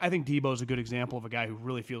 right? I think Debo's a good example of a guy who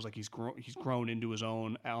really feels like he's grown into his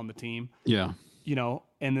own on the team. Yeah.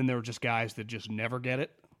 And then there are just guys that just never get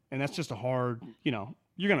it. And that's just a hard, you're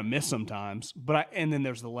going to miss sometimes. And then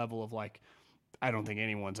there's the level of, like, I don't think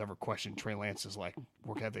anyone's ever questioned Trey Lance's, like,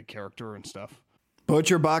 work ethic, character and stuff.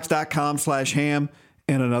 ButcherBox.com/ham.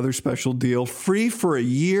 And another special deal, free for a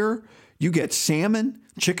year. You get salmon,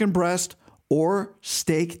 chicken breast, or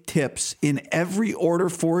steak tips in every order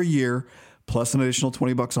for a year, plus an additional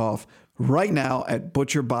 $20 off right now at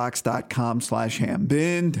ButcherBox.com/ham.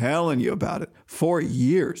 Been telling you about it for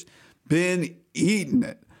years. Been eating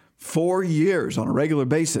it for years on a regular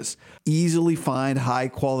basis. Easily find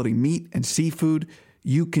high-quality meat and seafood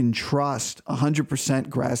you can trust. 100%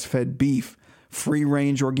 grass-fed beef,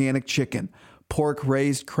 free-range organic chicken, pork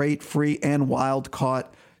raised crate-free and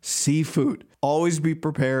wild-caught seafood. Always be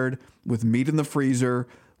prepared with meat in the freezer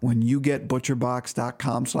when you get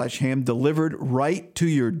ButcherBox.com/ham delivered right to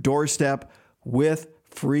your doorstep with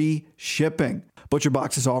free shipping.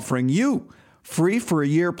 ButcherBox is offering you free for a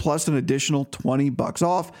year plus an additional $20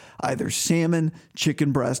 off either salmon,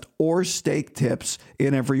 chicken breast, or steak tips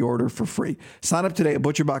in every order for free. Sign up today at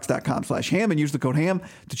ButcherBox.com/ham and use the code HAM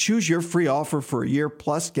to choose your free offer for a year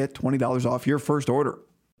plus get $20 off your first order.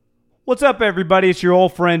 What's up, everybody? It's your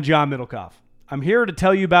old friend, John Middlecoff. I'm here to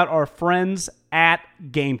tell you about our friends at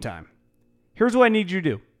Game Time. Here's what I need you to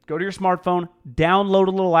do. Go to your smartphone, download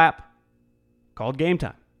a little app called Game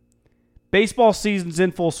Time. Baseball season's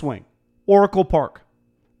in full swing. Oracle Park.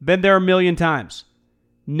 Been there a million times.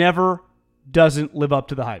 Never doesn't live up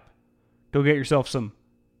to the hype. Go get yourself some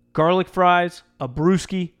garlic fries, a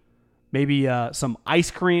brewski, maybe some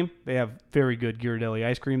ice cream. They have very good Ghirardelli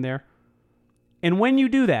ice cream there. And when you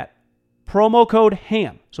do that, promo code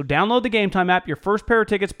HAM. So download the Game Time app. Your first pair of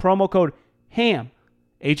tickets, promo code HAM,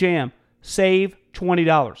 H-A-M, save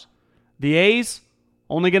 $20. The A's,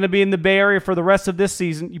 only going to be in the Bay Area for the rest of this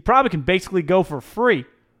season. You probably can basically go for free.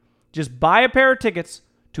 Just buy a pair of tickets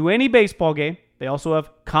to any baseball game. They also have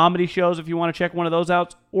comedy shows if you want to check one of those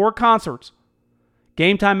out, or concerts.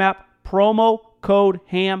 Game Time app, promo code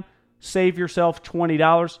HAM, save yourself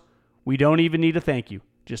 $20. We don't even need a thank you.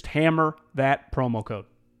 Just hammer that promo code.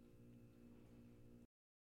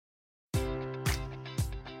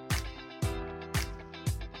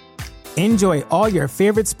 Enjoy all your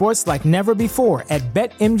favorite sports like never before at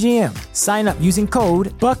BetMGM. Sign up using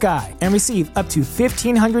code Buckeye and receive up to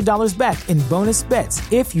 $1,500 back in bonus bets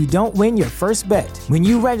if you don't win your first bet. When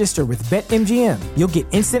you register with BetMGM, you'll get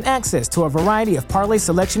instant access to a variety of parlay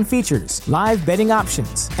selection features, live betting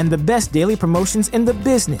options, and the best daily promotions in the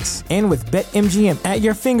business. And with BetMGM at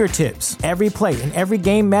your fingertips, every play and every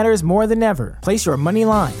game matters more than ever. Place your money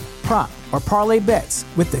line, prop, or parlay bets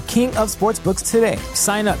with the king of sportsbooks today.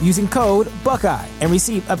 Sign up using code Buckeye and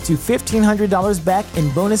receive up to $1,500 back in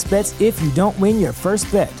bonus bets if you don't win your first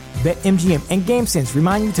bet. BetMGM and GameSense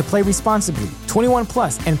remind you to play responsibly. 21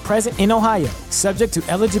 plus and present in Ohio, subject to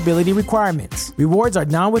eligibility requirements. Rewards are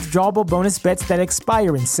non-withdrawable bonus bets that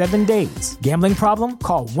expire in 7 days. Gambling problem?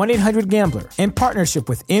 Call 1-800-GAMBLER in partnership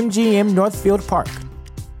with MGM Northfield Park.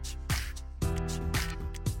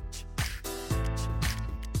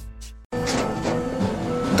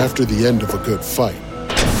 After the end of a good fight,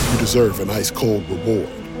 you deserve an ice-cold reward.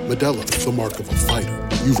 Modelo is the mark of a fighter.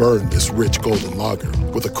 You've earned this rich golden lager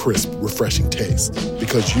with a crisp, refreshing taste.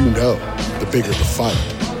 Because you know, the bigger the fight,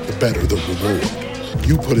 the better the reward.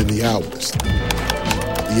 You put in the hours,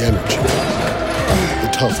 the energy, the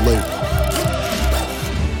tough labor.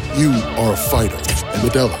 You are a fighter, and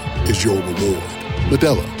Modelo is your reward.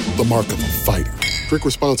 Modelo, the mark of a fighter. Drink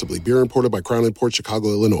responsibly. Beer imported by Crown Imports, Chicago,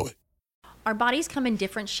 Illinois. Our bodies come in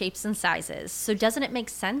different shapes and sizes, so doesn't it make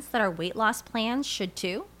sense that our weight loss plans should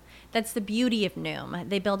too? That's the beauty of Noom.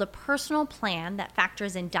 They build a personal plan that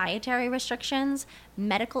factors in dietary restrictions,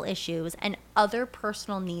 medical issues, and other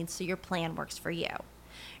personal needs so your plan works for you.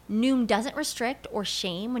 Noom doesn't restrict or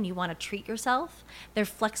shame when you want to treat yourself. Their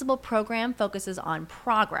flexible program focuses on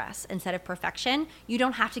progress instead of perfection. You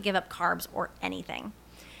don't have to give up carbs or anything.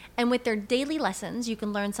 And with their daily lessons, you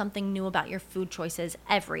can learn something new about your food choices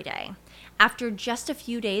every day. After just a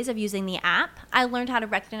few days of using the app, I learned how to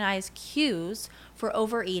recognize cues for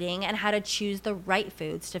overeating and how to choose the right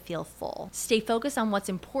foods to feel full. Stay focused on what's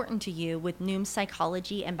important to you with Noom's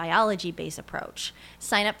psychology and biology-based approach.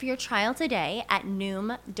 Sign up for your trial today at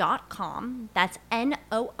Noom.com. That's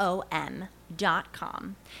Noom.com.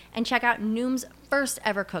 And check out Noom's first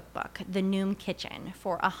ever cookbook, The Noom Kitchen,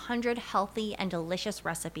 for 100 healthy and delicious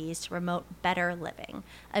recipes to promote better living.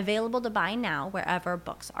 Available to buy now wherever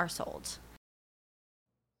books are sold.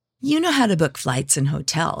 You know how to book flights and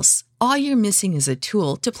hotels. All you're missing is a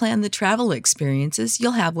tool to plan the travel experiences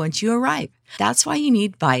you'll have once you arrive. That's why you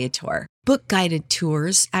need Viator. Book guided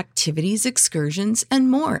tours, activities, excursions,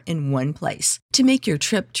 and more in one place to make your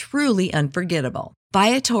trip truly unforgettable.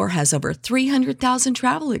 Viator has over 300,000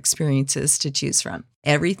 travel experiences to choose from.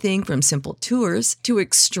 Everything from simple tours to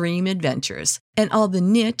extreme adventures and all the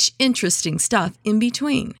niche, interesting stuff in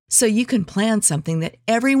between. So you can plan something that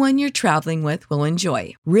everyone you're traveling with will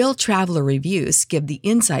enjoy. Real traveler reviews give the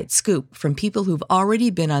inside scoop from people who've already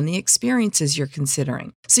been on the experiences you're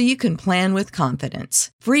considering. So you can plan with confidence.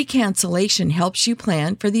 Free cancellation helps you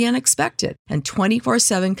plan for the unexpected. And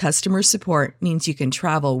 24/7 customer support means you can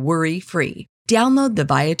travel worry-free. Download the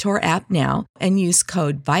Viator app now and use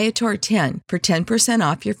code Viator10 for 10%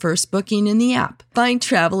 off your first booking in the app. Find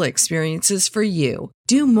travel experiences for you.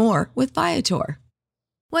 Do more with Viator.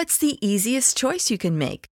 What's the easiest choice you can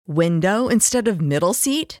make? Window instead of middle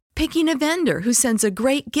seat? Picking a vendor who sends a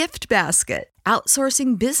great gift basket?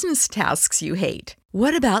 Outsourcing business tasks you hate?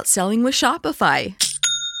 What about selling with Shopify?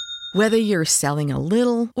 Whether you're selling a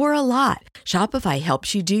little or a lot, Shopify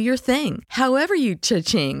helps you do your thing, however you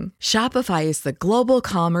cha-ching. Shopify is the global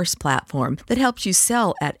commerce platform that helps you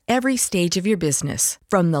sell at every stage of your business.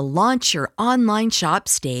 From the launch your online shop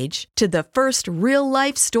stage to the first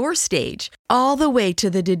real-life store stage, all the way to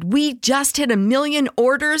the did we just hit 1 million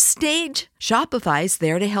orders stage. Shopify's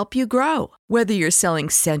there to help you grow. Whether you're selling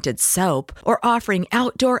scented soap or offering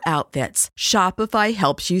outdoor outfits, Shopify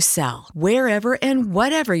helps you sell. Wherever and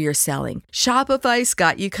whatever you're selling, Shopify's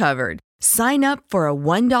got you covered. Sign up for a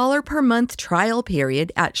 $1 per month trial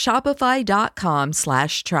period at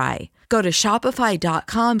shopify.com/try. Go to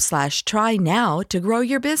shopify.com/try now to grow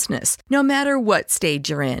your business, no matter what stage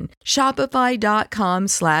you're in.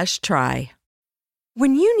 Shopify.com/try.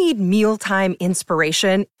 When you need mealtime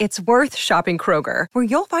inspiration, it's worth shopping Kroger, where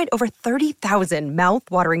you'll find over 30,000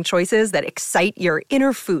 mouth-watering choices that excite your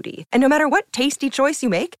inner foodie. And no matter what tasty choice you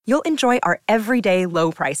make, you'll enjoy our everyday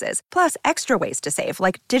low prices, plus extra ways to save,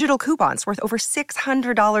 like digital coupons worth over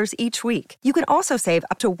 $600 each week. You can also save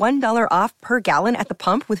up to $1 off per gallon at the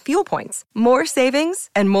pump with fuel points. More savings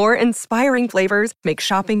and more inspiring flavors make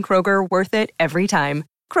shopping Kroger worth it every time.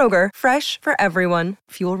 Kroger, fresh for everyone.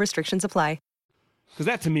 Fuel restrictions apply. Because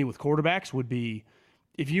that, to me, with quarterbacks would be,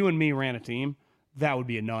 if you and me ran a team, that would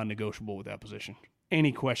be a non-negotiable with that position.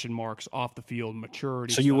 Any question marks off the field,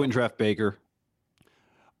 maturity. So you wouldn't draft Baker?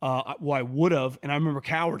 Well, I would have, and I remember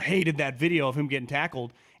Coward hated that video of him getting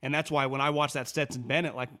tackled, and that's why when I watched that Stetson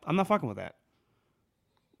Bennett, like, I'm not fucking with that.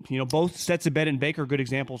 You know, both Stetson Bennett and Baker are good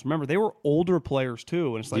examples. Remember, they were older players,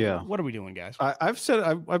 too, and it's like, what are we doing, guys? I'm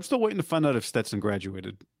still waiting to find out if Stetson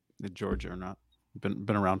graduated at Georgia or not.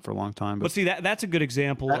 Been around for a long time. But see, that's a good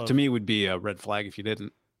example. That, to me, would be a red flag if you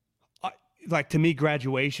didn't. Like, to me,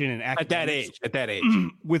 graduation and at that age,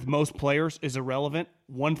 with most players is irrelevant.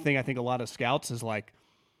 One thing I think a lot of scouts is like,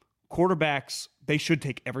 quarterbacks, they should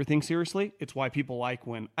take everything seriously. It's why people like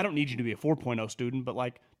when, I don't need you to be a 4.0 student, but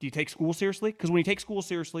like, do you take school seriously? Because when you take school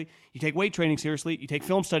seriously, you take weight training seriously, you take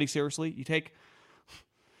film study seriously, you take,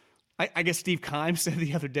 I guess Steve Keim said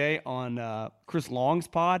the other day on Chris Long's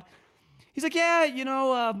pod, he's like, yeah, you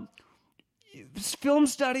know, film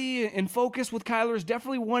study and focus with Kyler is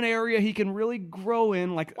definitely one area he can really grow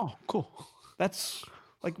in. Like, oh, cool. That's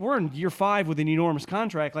like, we're in year 5 with an enormous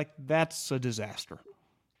contract. Like, that's a disaster.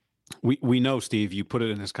 We know, Steve, you put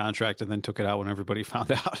it in his contract and then took it out when everybody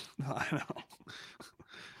found out. I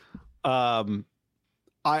know.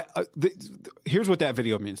 Here's what that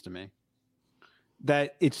video means to me.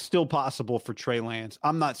 That it's still possible for Trey Lance.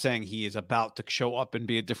 I'm not saying he is about to show up and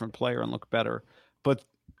be a different player and look better, but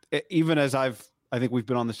even as I think we've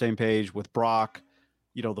been on the same page with Brock,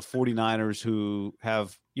 you know, the 49ers who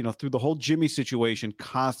have, you know, through the whole Jimmy situation,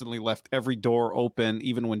 constantly left every door open,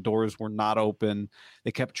 even when doors were not open.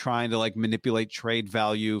 They kept trying to like manipulate trade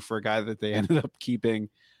value for a guy that they ended up keeping,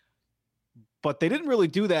 but they didn't really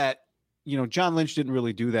do that. You know, John Lynch didn't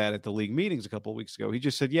really do that at the league meetings a couple of weeks ago. He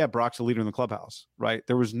just said, yeah, Brock's a leader in the clubhouse, right?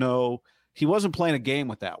 He wasn't playing a game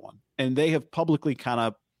with that one. And they have publicly kind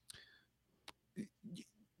of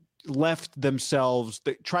left themselves,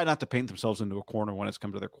 they try not to paint themselves into a corner when it's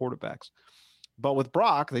come to their quarterbacks. But with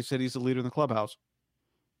Brock, they said he's a leader in the clubhouse.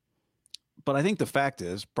 But I think the fact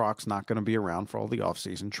is Brock's not going to be around for all the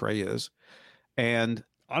offseason. Trey is. And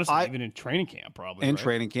honestly, even in training camp, probably. In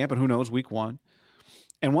training camp, and who knows, week 1.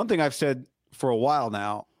 And one thing I've said for a while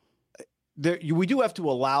now, we do have to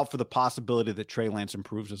allow for the possibility that Trey Lance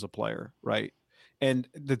improves as a player, right? And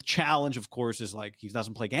the challenge, of course, is like he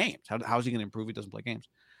doesn't play games. How is he going to improve if he doesn't play games?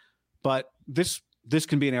 But this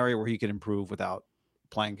can be an area where he can improve without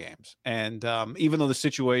playing games. And even though the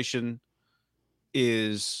situation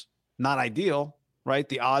is not ideal, right?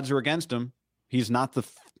 The odds are against him. He's not the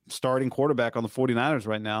starting quarterback on the 49ers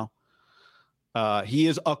right now. He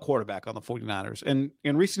is a quarterback on the 49ers. And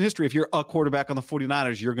in recent history, if you're a quarterback on the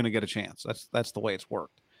 49ers, you're going to get a chance. That's the way it's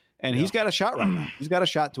worked. And he's got a shot right now. He's got a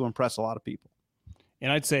shot to impress a lot of people.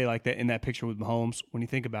 And I'd say like that in that picture with Mahomes, when you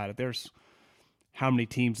think about it, there's how many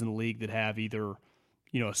teams in the league that have either,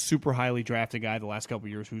 a super highly drafted guy the last couple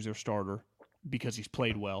of years who's their starter because he's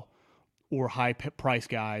played well, or high price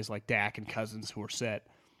guys like Dak and Cousins who are set.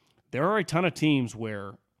 There are a ton of teams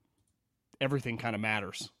where everything kind of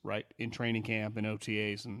matters, right? In training camp and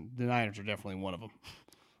OTAs, and the Niners are definitely one of them,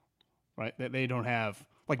 right? They don't have,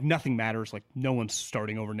 like, nothing matters. Like, no one's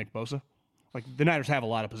starting over Nick Bosa. Like, the Niners have a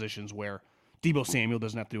lot of positions where Deebo Samuel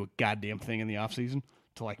doesn't have to do a goddamn thing in the offseason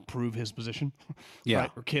to, like, prove his position, yeah,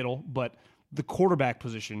 right? Or Kittle. But the quarterback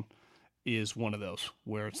position is one of those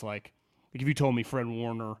where it's like if you told me Fred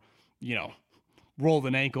Warner, rolled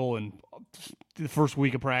an ankle and the first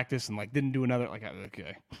week of practice and like didn't do another, like,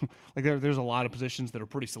 okay. Like there's a lot of positions that are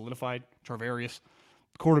pretty solidified. Charvarius,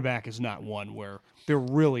 quarterback is not one where they're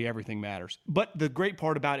really everything matters. But the great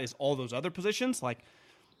part about it is all those other positions, like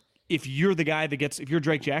if you're the guy if you're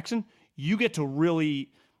Drake Jackson, you get to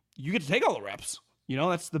take all the reps.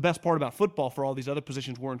 That's the best part about football for all these other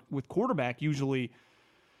positions where with quarterback, usually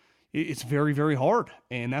it's very, very hard.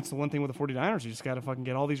 And that's the one thing with the 49ers. You just got to fucking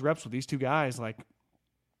get all these reps with these two guys, like,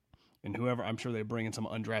 and whoever, I'm sure they bring in some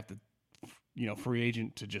undrafted, free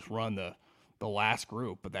agent to just run the last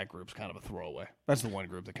group, but that group's kind of a throwaway. That's the one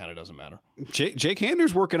group that kind of doesn't matter. Jake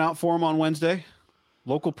Hander's working out for him on Wednesday.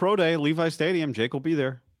 Local pro day, Levi Stadium. Jake will be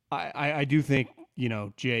there. I do think,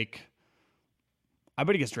 Jake, I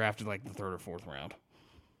bet he gets drafted like the third or fourth round.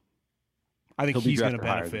 I think he's going to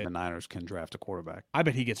benefit. The Niners can draft a quarterback. I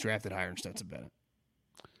bet he gets drafted higher than Stetson Bennett.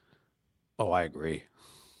 Oh, I agree.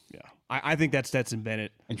 Yeah. I think that's Stetson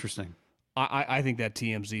Bennett. Interesting. I think that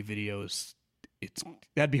TMZ video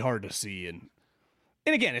that'd be hard to see. And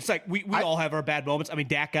again, it's like we all have our bad moments. I mean,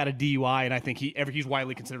 Dak got a DUI, and I think he's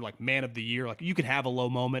widely considered like man of the year. Like, you could have a low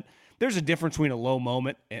moment. There's a difference between a low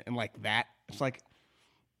moment and like that. It's like,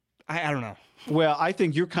 I don't know. Well, I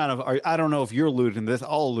think you're kind of, I don't know if you're alluding to this.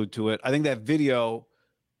 I'll allude to it. I think that video,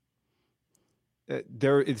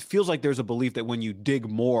 it feels like there's a belief that when you dig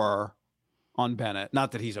more on Bennett,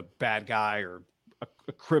 not that he's a bad guy or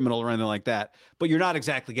a criminal or anything like that, but you're not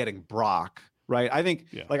exactly getting Brock, right? I think,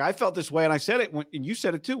 like, I felt this way, and I said it, and you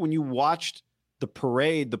said it too, when you watched the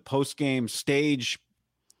parade, the post-game stage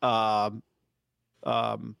kind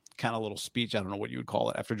of little speech, I don't know what you would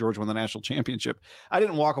call it, after Georgia won the national championship. I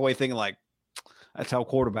didn't walk away thinking like, that's how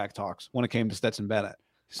quarterback talks when it came to Stetson Bennett.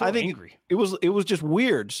 So I think angry. It was just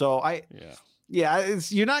weird. So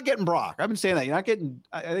you're not getting Brock. I've been saying that. You're not getting,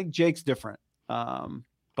 I think Jake's different.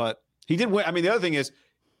 But he did win. I mean, the other thing is,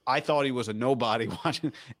 I thought he was a nobody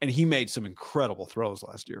watching, and he made some incredible throws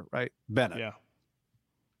last year, right? Bennett. Yeah.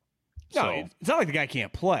 No, it's not like the guy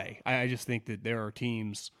can't play. I just think that there are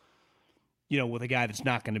teams, with a guy that's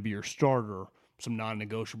not going to be your starter, some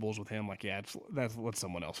non-negotiables with him. Like, let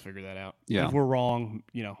someone else figure that out. Yeah. If we're wrong,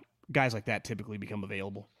 guys like that typically become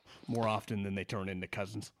available more often than they turn into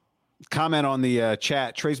Cousins. Comment on the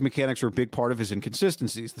chat. Trey's mechanics are a big part of his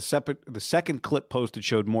inconsistencies. The second clip posted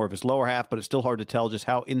showed more of his lower half, but it's still hard to tell just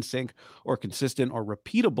how in sync or consistent or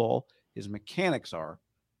repeatable his mechanics are.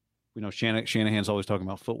 We know Shanahan's always talking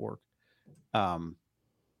about footwork.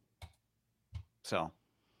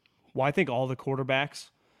 Well, I think all the quarterbacks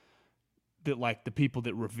that, like, the people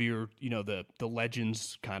that revere, the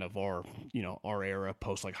legends kind of our era,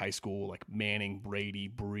 post like high school, like Manning, Brady,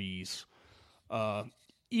 Breeze,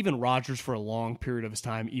 even Rodgers for a long period of his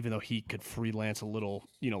time, even though he could freelance a little,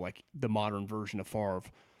 like the modern version of Favre,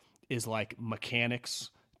 is like mechanics,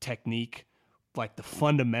 technique, like the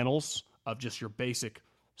fundamentals of just your basic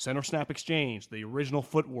center snap exchange, the original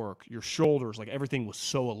footwork, your shoulders, like everything was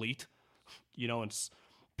so elite, and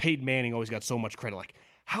Peyton Manning always got so much credit. Like,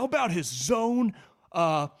 how about his zone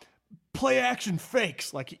play action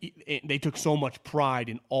fakes? Like, they took so much pride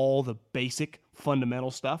in all the basic fundamental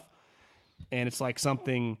stuff. And it's like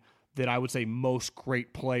something that I would say most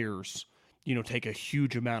great players, take a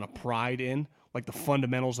huge amount of pride in, like the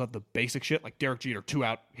fundamentals of the basic shit, like Derek Jeter,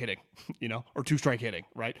 2-out hitting, or 2-strike hitting,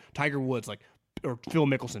 right? Tiger Woods, or Phil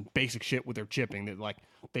Mickelson, basic shit with their chipping that, like,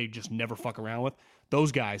 they just never fuck around with.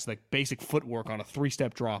 Those guys, like, basic footwork on a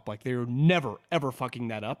 3-step drop, like, they're never, ever fucking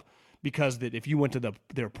that up, because that if you went to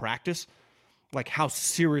their practice, like, how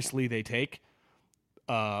seriously they take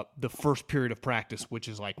the first period of practice, which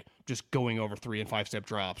is like just going over 3- and 5-step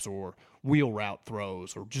drops or wheel route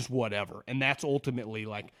throws or just whatever. And that's ultimately,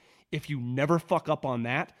 like, if you never fuck up on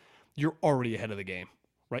that, you're already ahead of the game,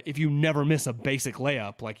 right? If you never miss a basic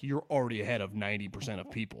layup, like, you're already ahead of 90%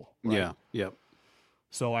 of people. Right? Yeah. Yep.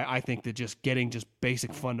 So I think that just getting just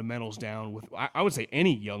basic fundamentals down with, I would say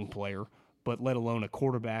any young player, but let alone a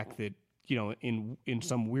quarterback that, in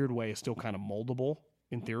some weird way is still kind of moldable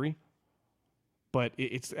in theory. But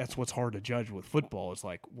that's what's hard to judge with football. It's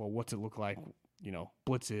like, well, what's it look like,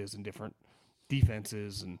 blitzes and different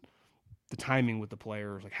defenses and the timing with the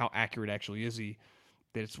players, like how accurate actually is he,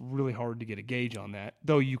 that it's really hard to get a gauge on that.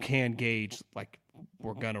 Though you can gauge, like,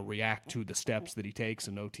 we're going to react to the steps that he takes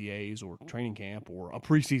in OTAs or training camp or a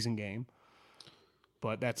preseason game.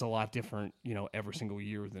 But that's a lot different, every single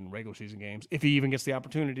year than regular season games, if he even gets the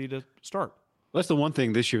opportunity to start. That's the one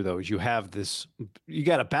thing this year, though, is you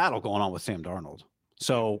got a battle going on with Sam Darnold.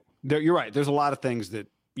 So you're right. There's a lot of things that,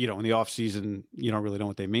 in the offseason, you don't really know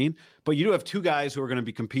what they mean. But you do have two guys who are going to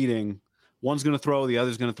be competing. One's going to throw, the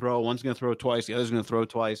other's going to throw. One's going to throw twice, the other's going to throw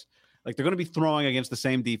twice. Like, they're going to be throwing against the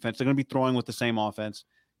same defense. They're going to be throwing with the same offense.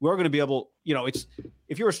 We're going to be able,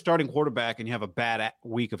 if you're a starting quarterback and you have a bad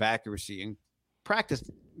week of accuracy in practice,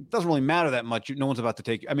 it doesn't really matter that much. No one's about to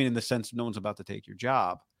take, in the sense, no one's about to take your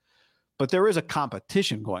job. But there is a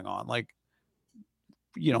competition going on. Like,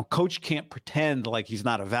 coach can't pretend like he's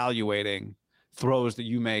not evaluating throws that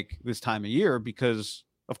you make this time of year, because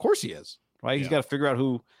of course he is, right? He's got to figure out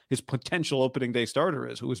who his potential opening day starter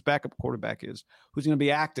is, who his backup quarterback is, who's going to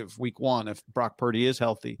be active week one if Brock Purdy is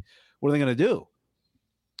healthy. What are they going to do?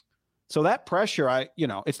 So that pressure,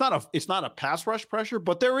 it's not a pass rush pressure,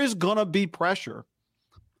 but there is going to be pressure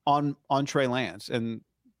on Trey Lance, and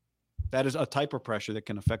that is a type of pressure that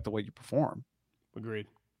can affect the way you perform. Agreed.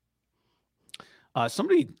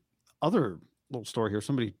 Other little story here.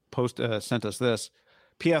 Somebody sent us this.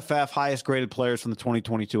 PFF highest graded players from the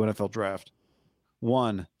 2022 NFL draft.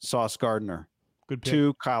 1, Sauce Gardner. Good pick.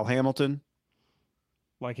 2, Kyle Hamilton.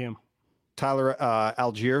 Like him. Tyler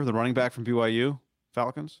Algier, the running back from BYU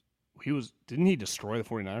Falcons. Didn't he destroy the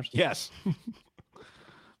 49ers? Yes.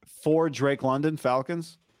 4, Drake London,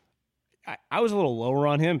 Falcons. I was a little lower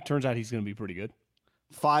on him. Turns out he's going to be pretty good.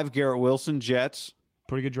 5, Garrett Wilson, Jets.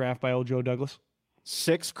 Pretty good draft by old Joe Douglas.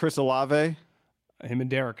 6, Chris Olave. Him and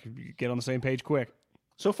Derek get on the same page quick.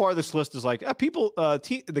 So far, this list is like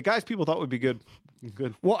the guys people thought would be good.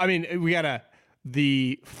 Good. Well, we got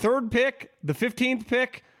the 3rd pick, the 15th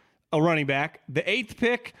pick, a running back, the 8th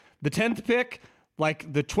pick, the 10th pick,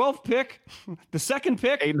 like the 12th pick, the 2nd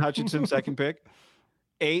pick. Aiden Hutchinson, 2nd pick.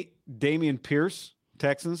 8, Damian Pierce,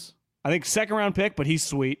 Texans. I think 2nd round pick, but he's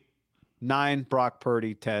sweet. 9, Brock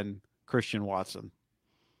Purdy. 10, Christian Watson.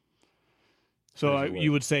 So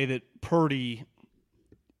you would say that Purdy,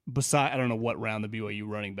 I don't know what round the BYU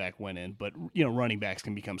running back went in, but running backs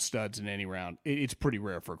can become studs in any round. It's pretty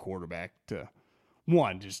rare for a quarterback to,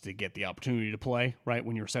 just to get the opportunity to play, right,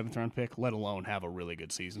 when you're a 7th round pick, let alone have a really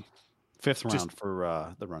good season. 5th round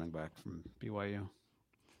for the running back from BYU.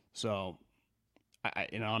 So,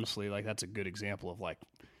 and honestly, like, that's a good example of, like,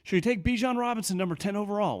 should you take Bijan Robinson, number 10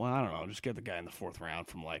 overall? Well, I don't know. Just get the guy in the 4th round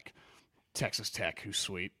from, like, Texas Tech, who's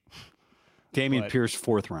sweet. Damian Pierce,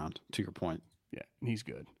 4th round, to your point. Yeah, he's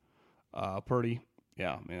good. Purdy,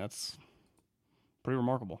 yeah, that's pretty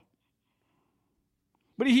remarkable.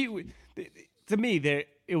 But to me,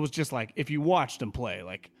 it was just like, if you watched him play,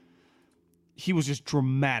 like, he was just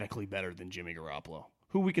dramatically better than Jimmy Garoppolo,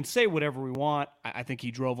 who we can say whatever we want. I think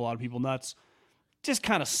he drove a lot of people nuts. Just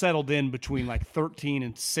kind of settled in between like 13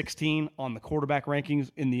 and 16 on the quarterback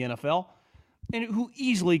rankings in the NFL, and who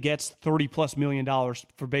easily gets $30+ million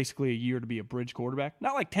for basically a year to be a bridge quarterback.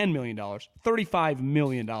 Not like $10 million, $35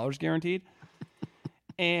 million guaranteed.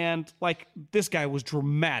 And like, this guy was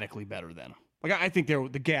dramatically better than him. Like, I think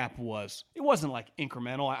the gap it wasn't like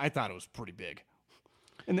incremental. I thought it was pretty big.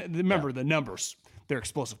 And remember the numbers, their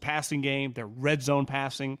explosive passing game, their red zone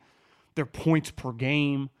passing, their points per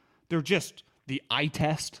game. They're just the eye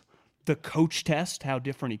test, the coach test, how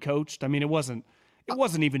different he coached. It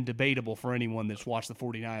wasn't even debatable for anyone that's watched the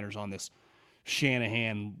 49ers on this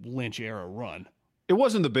Shanahan-Lynch era run. It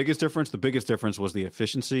wasn't the biggest difference. The biggest difference was the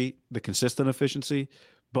efficiency, the consistent efficiency.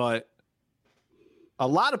 But a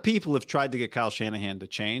lot of people have tried to get Kyle Shanahan to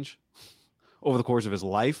change over the course of his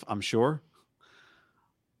life, I'm sure.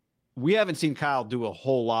 We haven't seen Kyle do a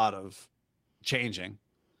whole lot of changing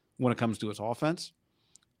when it comes to his offense.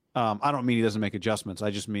 I don't mean he doesn't make adjustments. I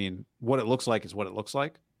just mean what it looks like is what it looks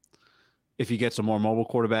like. If he gets a more mobile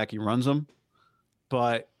quarterback, he runs them.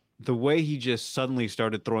 But the way he just suddenly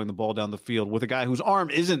started throwing the ball down the field with a guy whose arm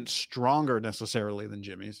isn't stronger necessarily than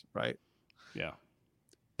Jimmy's, right? Yeah.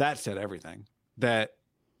 That said everything. That,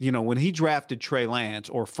 when he drafted Trey Lance,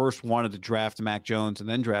 or first wanted to draft Mac Jones and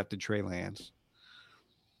then drafted Trey Lance,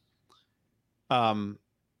 that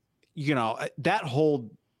whole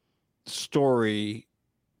story,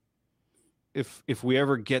 if we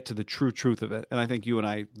ever get to the true truth of it, and I think you and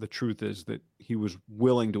I, the truth is that he was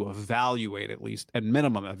willing to evaluate, at least at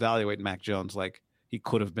minimum, evaluate Mac Jones like he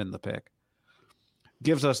could have been the pick.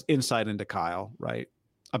 gives us insight into Kyle, right?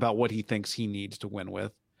 About what he thinks he needs to win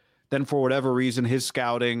with. Then for whatever reason, his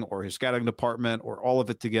scouting or his scouting department or all of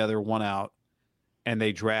it together won out, and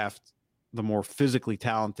they draft the more physically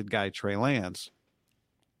talented guy, Trey Lance.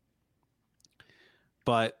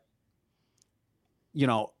 But, you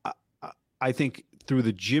know, I think through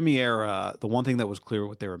the Jimmy era, the one thing that was clear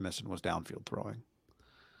what they were missing was downfield throwing.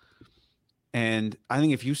 And I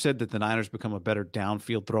think if you said that the Niners become a better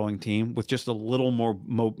downfield throwing team with just a little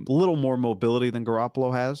more mobility than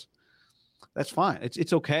Garoppolo has, that's fine.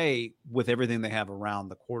 It's okay with everything they have around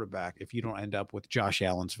the quarterback if you don't end up with Josh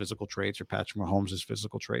Allen's physical traits or Patrick Mahomes'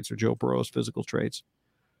 physical traits or Joe Burrow's physical traits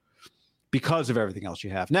because of everything else you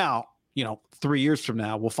have. Now, you know, 3 years from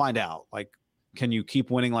now, we'll find out. Like, can you keep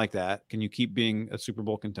winning like that? Can you keep being a Super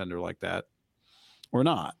Bowl contender like that or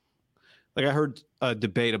not? Like, I heard a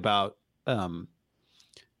debate about,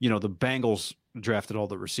 you know, the Bengals drafted all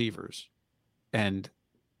the receivers and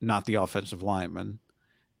not the offensive linemen.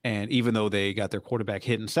 And even though they got their quarterback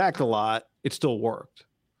hit and sacked a lot, it still worked.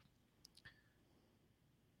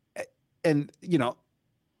 And, you know,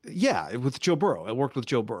 yeah, with Joe Burrow, it worked with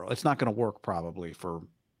Joe Burrow. It's not going to work probably for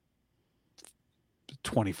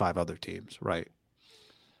 25 other teams, right?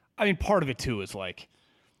 I mean, part of it too is like,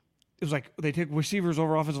 it was like they take receivers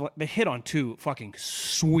over offensive. They hit on 2 fucking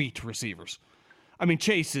sweet receivers. I mean,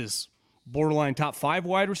 Chase is borderline top 5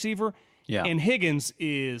 wide receiver. Yeah. And Higgins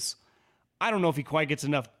is, I don't know if he quite gets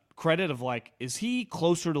enough credit of like, is he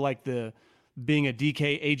closer to like the being a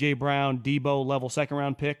DK, AJ Brown, Debo level second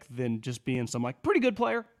round pick than just being some like pretty good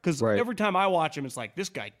player? Because every time I watch him, it's like this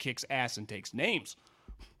guy kicks ass and takes names.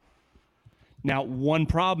 Now, one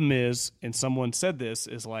problem is, and someone said this,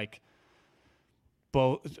 is like,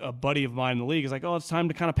 a buddy of mine in the league is like, oh, it's time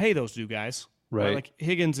to kind of pay those 2 guys. Right. Like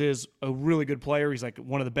Higgins is a really good player. He's like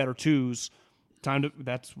one of the better 2s.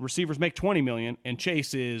 That's receivers make $20 million, and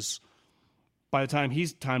Chase is, by the time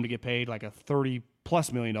he's time to get paid, like a $30+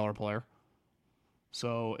 million player.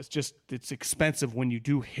 So it's expensive when you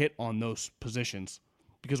do hit on those positions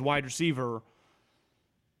because wide receiver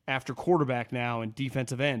after quarterback now and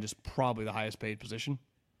defensive end is probably the highest paid position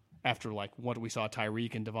after like what we saw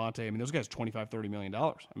Tyreek and Devontae. I mean, those guys $25-30 million.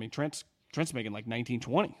 I mean, Trent's making like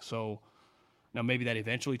 19-20. So now maybe that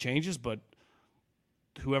eventually changes, but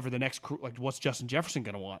whoever the next like what's Justin Jefferson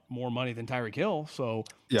going to want? More money than Tyreek Hill. So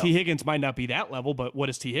yeah. T. Higgins might not be that level, but what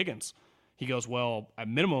is T. Higgins? He goes, well, at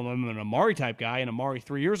minimum, I'm an Amari type guy, and Amari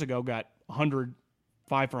 3 years ago got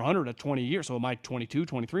 5 for 100 at 20 years. So am I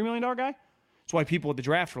 $22-23 million guy? That's why people at the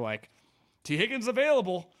draft were like, T. Higgins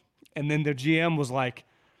available. And then their GM was like,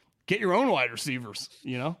 get your own wide receivers,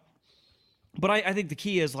 you know? But I think the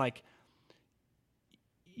key is like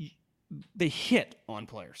they hit on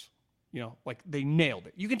players, you know, like they nailed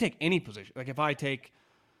it. You can take any position. Like if I take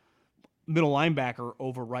middle linebacker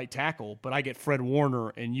over right tackle, but I get Fred Warner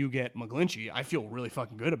and you get McGlinchey, I feel really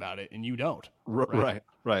fucking good about it, and you don't. Right.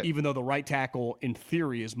 Even though the right tackle, in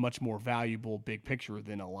theory, is much more valuable big picture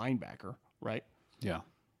than a linebacker, right? Yeah.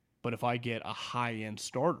 But if I get a high-end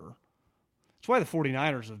starter, that's why the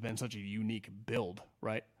 49ers have been such a unique build,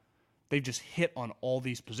 right? They've just hit on all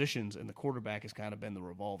these positions, and the quarterback has kind of been the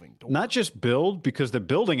revolving door. Not just build, because the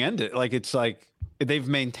building ended. Like it's like they've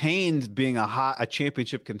maintained being a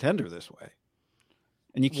championship contender this way.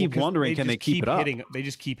 And you keep wondering, can they keep it up? They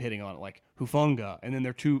just keep hitting on it, like Hufanga, and then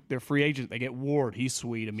they're free agents. They get Ward. He's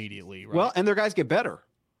sweet immediately, right? Well, and their guys get better.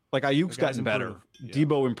 Like Ayuk's gotten better. Yeah.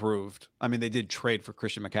 Debo improved. I mean, they did trade for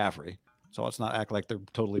Christian McCaffrey, so let's not act like they're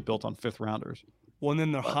totally built on fifth rounders. Well, and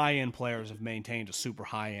then their high-end players have maintained a super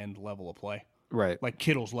high-end level of play. Right. Like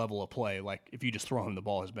Kittle's level of play, like if you just throw him the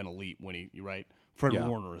ball, has been elite when he right? Fred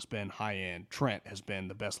Warner has been high-end. Trent has been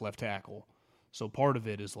the best left tackle. So part of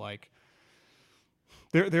it is like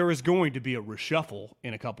there is going to be a reshuffle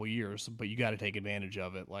in a couple years, but you got to take advantage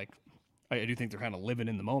of it. Like I do think they're kind of living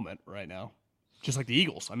in the moment right now. Just like the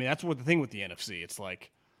Eagles. I mean, that's what the thing with the NFC. It's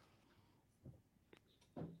like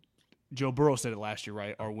Joe Burrow said it last year,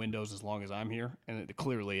 right? Our window's as long as I'm here, and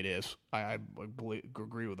clearly it is. I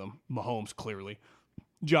agree with him. Mahomes, clearly.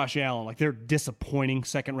 Josh Allen, like they're disappointing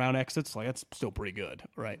second-round exits. Like that's still pretty good,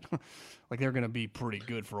 right? Like they're going to be pretty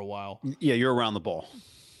good for a while. Yeah, you're around the ball.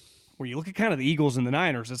 Where you look at kind of the Eagles and the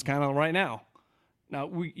Niners, it's kind of right now.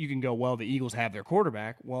 Now, you can go, well, the Eagles have their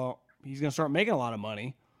quarterback. Well, he's going to start making a lot of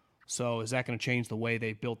money. So is that going to change the way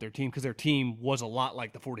they built their team? Because their team was a lot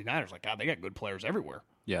like the 49ers. Like, God, they got good players everywhere.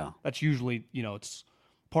 Yeah. That's usually, it's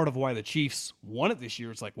part of why the Chiefs won it this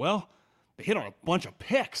year. It's like, well, they hit on a bunch of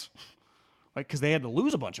picks. Like, because they had to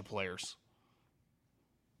lose a bunch of players.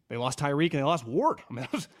 They lost Tyreek and they lost Ward. I mean,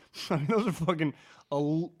 those are fucking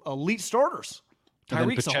elite starters.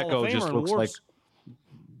 Tyreek's a Hall of Famer, just and looks Ward's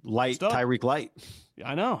Light, Tyreek Light.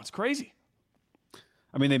 I know, it's crazy.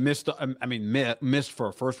 I mean, they missed. Missed for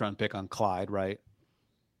a first-round pick on Clyde, right?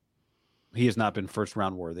 He has not been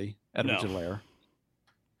first-round worthy. Edwards-Helaire.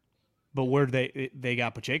 But where they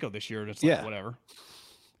got Pacheco this year, and it's like whatever.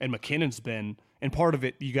 And McKinnon's been, and part of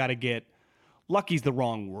it you got to get. Lucky's the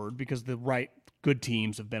wrong word because the good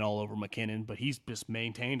teams have been all over McKinnon, but he's just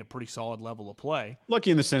maintained a pretty solid level of play. Lucky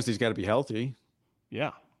in the sense that he's got to be healthy.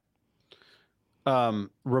 Yeah.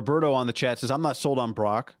 Roberto on the chat says, I'm not sold on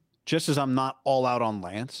Brock, just as I'm not all out on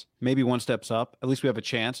Lance. Maybe one step's up. At least we have a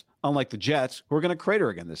chance. Unlike the Jets, who are going to crater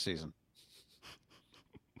again this season.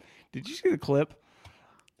 Did you see the clip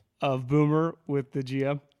of Boomer with the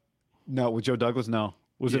GM? No, with Joe Douglas? No.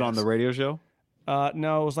 Was it on the radio show?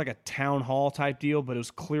 No, it was like a town hall type deal, but it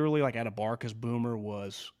was clearly like at a bar because Boomer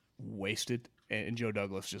was wasted. And Joe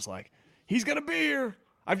Douglas just like, he's going to be here.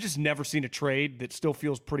 I've just never seen a trade that still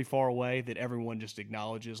feels pretty far away that everyone just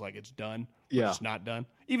acknowledges like it's done. Yeah. It's not done.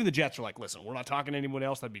 Even the Jets are like, listen, we're not talking to anyone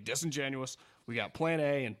else. That'd be disingenuous. We got plan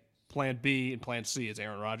A and plan B and plan C is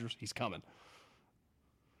Aaron Rodgers. He's coming.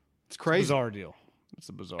 It's crazy. It's a bizarre deal. It's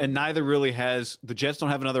a bizarre And deal. neither really has – the Jets don't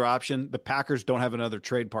have another option. The Packers don't have another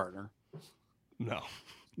trade partner. No.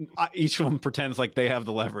 Each of them pretends like they have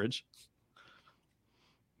the leverage.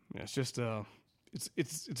 Yeah, it's just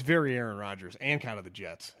it's very Aaron Rodgers and kind of the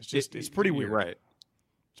Jets. It's just it's pretty weird. Right.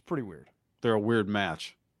 It's pretty weird. They're a weird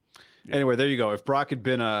match. Yeah. Anyway, there you go. If Brock had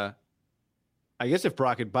been I guess if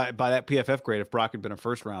Brock had by that PFF grade, if Brock had been a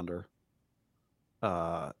first rounder,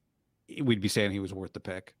 we'd be saying he was worth the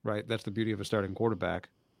pick, right? That's the beauty of a starting quarterback.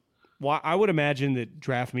 Well, I would imagine that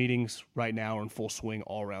draft meetings right now are in full swing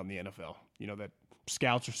all around the NFL. You know, that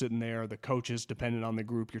scouts are sitting there, the coaches, depending on the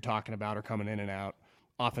group you're talking about, are coming in and out.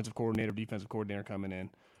 Offensive coordinator, defensive coordinator coming in.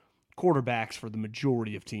 Quarterbacks for the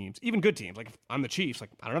majority of teams, even good teams. Like if I'm the Chiefs, like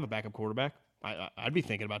I don't have a backup quarterback. I'd be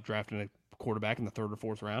thinking about drafting a quarterback in the 3rd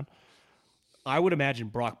or 4th round. I would imagine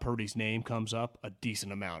Brock Purdy's name comes up a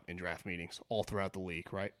decent amount in draft meetings all throughout the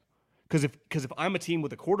league, right? Because if I'm a team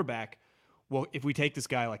with a quarterback, well, if we take this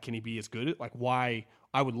guy, like, can he be as good? Like, why?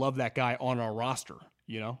 I would love that guy on our roster,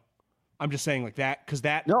 you know? I'm just saying like that because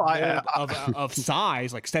that of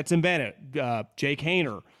size, like Stetson Bennett, Jake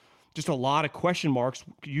Haener, just a lot of question marks.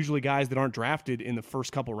 Usually guys that aren't drafted in the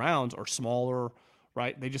first couple rounds are smaller,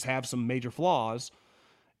 right? They just have some major flaws.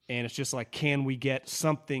 And it's just like, can we get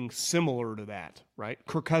something similar to that, right?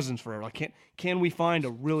 Kirk Cousins forever. Like, can we find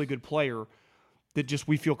a really good player that just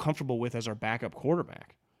we feel comfortable with as our backup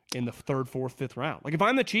quarterback in the 3rd, 4th, 5th round? Like if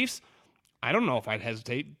I'm the Chiefs, I don't know if I'd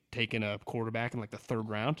hesitate taking a quarterback in like the 3rd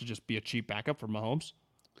round to just be a cheap backup for Mahomes.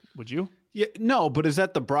 Would you? Yeah, no, but is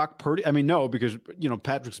that the Brock Purdy? I mean, no, because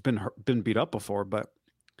Patrick's been beat up before, but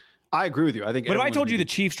I agree with you. I think. But if I told you the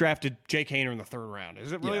Chiefs drafted Jake Haener in the 3rd round,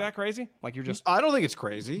 is it really that crazy? Like you're just? I don't think it's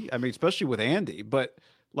crazy. I mean, especially with Andy, but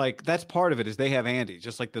like that's part of it is they have Andy,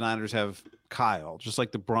 just like the Niners have Kyle, just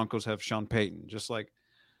like the Broncos have Sean Payton, just like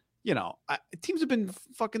teams have been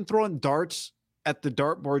fucking throwing darts at the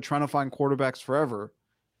dartboard trying to find quarterbacks forever.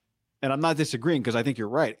 And I'm not disagreeing because I think you're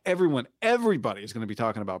right. Everybody is going to be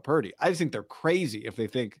talking about Purdy. I just think they're crazy if they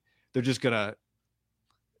think they're just going to.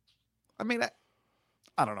 I mean,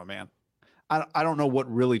 I don't know, man. I don't know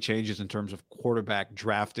what really changes in terms of quarterback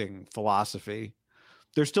drafting philosophy.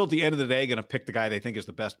 They're still at the end of the day going to pick the guy they think is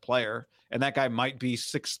the best player. And that guy might be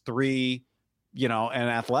 6'3", and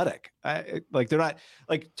athletic. Like they're not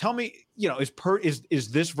like, tell me, is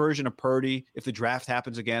this version of Purdy, if the draft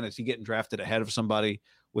happens again, is he getting drafted ahead of somebody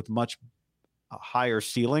with much higher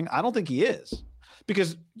ceiling? I don't think he is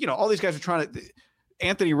because, all these guys are trying to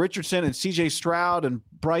Anthony Richardson and CJ Stroud and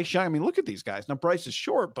Bryce Young. I mean, look at these guys. Now Bryce is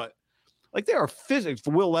short, but like they are physics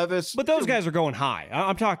for Will Levis. But those guys are going high.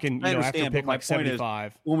 I'm talking, after pick like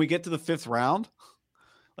 75. When we get to the 5th round,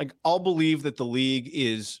 like I'll believe that the league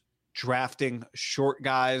is drafting short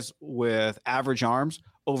guys with average arms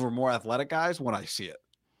over more athletic guys when I see it.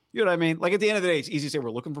 You know what I mean? Like at the end of the day, it's easy to say we're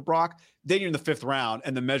looking for Brock. Then you're in the 5th round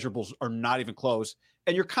and the measurables are not even close.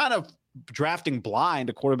 And you're kind of drafting blind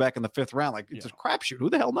a quarterback in the 5th round. Like it's a crapshoot. Who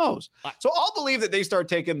the hell knows? So I'll believe that they start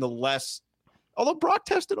taking the less, although Brock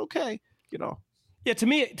tested okay, Yeah, to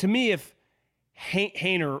me, if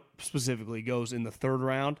Haener specifically goes in the 3rd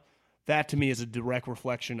round, that to me is a direct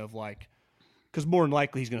reflection of like, because more than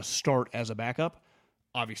likely he's going to start as a backup.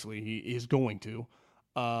 Obviously, he is going to.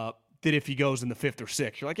 That if he goes in the 5th or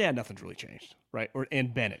 6th, you're like, yeah, nothing's really changed, right?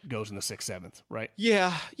 And Bennett goes in the 6th, 7th, right?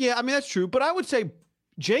 Yeah. I mean, that's true. But I would say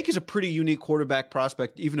Jake is a pretty unique quarterback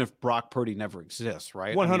prospect, even if Brock Purdy never exists,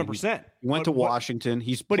 right? 100%. He went to Washington.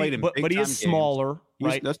 He's played in big but he is smaller,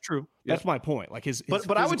 right? That's true. That's my point. Like his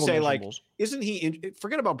but I would say, like, measurables. isn't he?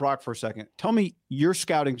 Forget about Brock for a second. Tell me, you're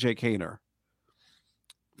scouting Jake Haener,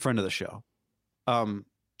 friend of the show.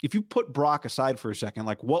 If you put Brock aside for a second,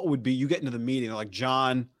 like, what would be? You get into the meeting, like,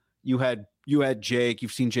 John, you had Jake.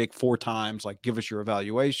 You've seen Jake 4 times. Like, give us your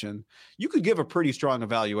evaluation. You could give a pretty strong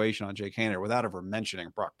evaluation on Jake Haener without ever mentioning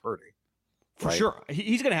Brock Purdy. For sure.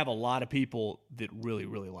 He's going to have a lot of people that really,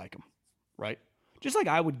 really like him, right? Just like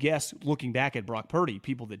I would guess, looking back at Brock Purdy,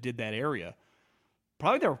 people that did that area,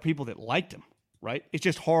 probably there were people that liked him, right? It's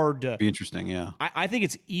just hard to... Be interesting, yeah. I think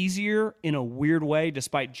it's easier in a weird way,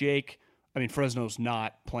 despite Jake... I mean, Fresno's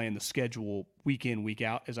not playing the schedule week in, week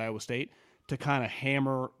out as Iowa State, to kind of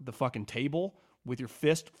hammer the fucking table with your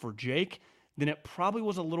fist for Jake, then it probably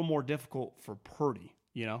was a little more difficult for Purdy,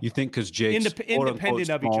 you know? You think because Jake's independent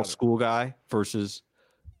of each small other. school guy versus...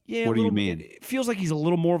 Yeah, what do you mean? It feels like he's a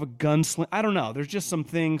little more of a gunslinger. I don't know. There's just some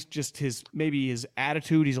things, just his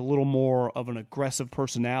attitude. He's a little more of an aggressive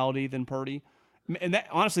personality than Purdy. And that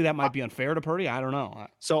honestly, that might be unfair to Purdy. I don't know.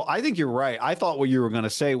 So I think you're right. I thought what you were going to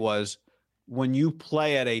say was, when you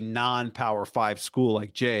play at a non-Power 5 school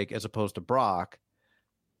like Jake, as opposed to Brock,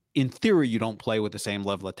 in theory, you don't play with the same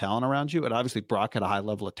level of talent around you. And obviously, Brock had a high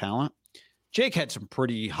level of talent. Jake had some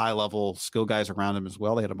pretty high-level skill guys around him as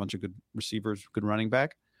well. They had a bunch of good receivers, good running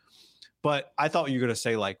back. But I thought you were going to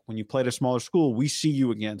say, like, when you played a smaller school, we see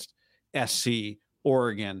you against SC,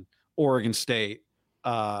 Oregon State.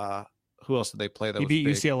 Who else did they play? He beat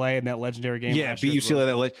UCLA in that legendary game. Yeah, beat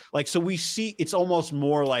UCLA. Like, so we see it's almost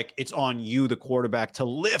more like it's on you, the quarterback, to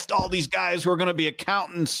lift all these guys who are going to be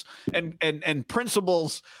accountants and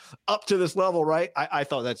principals up to this level, right? I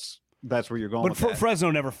thought that's where you're going. But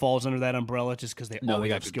Fresno never falls under that umbrella just because they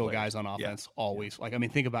always have skill players. guys on offense. Yeah. Always. Like, I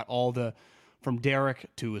mean, think about from Derek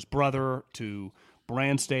to his brother to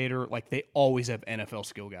Brandstater, like they always have NFL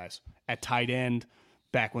skill guys at tight end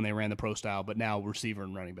back when they ran the pro style, but now receiver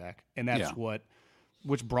and running back. And that's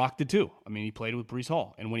which Brock did too. I mean, he played with Breece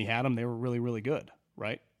Hall, and when he had them, they were really, really good,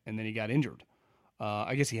 right? And then he got injured.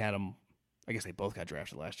 I guess they both got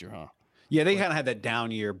drafted last year, huh? Yeah, they kind of had that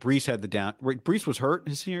down year. Breece had the down. Breece was hurt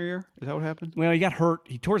his senior year. Is that what happened? Well, he got hurt.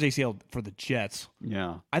 He tore his ACL for the Jets.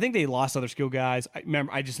 Yeah. I think they lost other skill guys.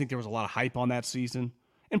 I just think there was a lot of hype on that season.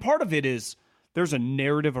 And part of it is there's a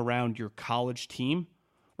narrative around your college team,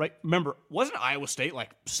 right? Remember, wasn't Iowa State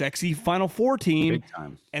like sexy Final Four team? Big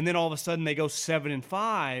time. And then all of a sudden they go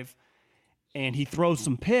 7-5 and he throws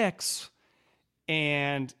some picks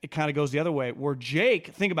and it kind of goes the other way. Where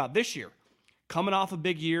Jake, think about this year. Coming off a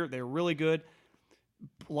big year, they're really good.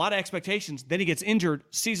 A lot of expectations. Then he gets injured.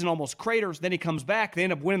 Season almost craters. Then he comes back. They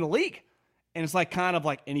end up winning the league. And it's like kind of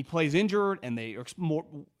like, and he plays injured, and they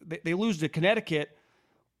lose to Connecticut.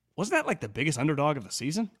 Wasn't that like the biggest underdog of the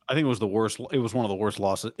season? I think it was the worst. It was one of the worst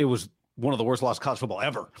losses. It was one of the worst losses college football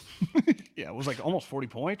ever. Yeah, it was like almost 40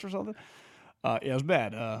 points or something. Yeah, it was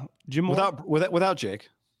bad. Jim Moore, without Jake.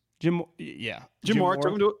 Jim Moore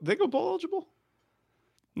took him to. They go bowl eligible.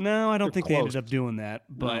 No, I don't think they ended up doing that.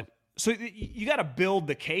 But so you got to build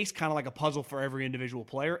the case kind of like a puzzle for every individual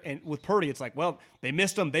player. And with Purdy, it's like, well, they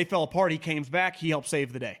missed him. They fell apart. He came back. He helped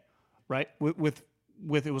save the day, right? With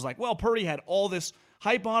it was like, well, Purdy had all this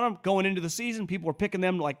hype on him going into the season. People were picking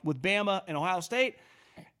them like with Bama and Ohio State,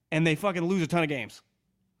 and they fucking lose a ton of games.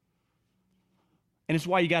 And it's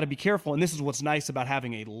why you got to be careful. And this is what's nice about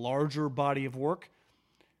having a larger body of work.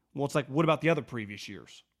 Well, it's like, what about the other previous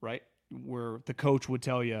years, right? Where the coach would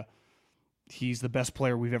tell you he's the best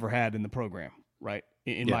player we've ever had in the program, right?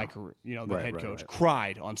 In my career, the head coach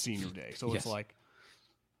cried on senior day. So it's like,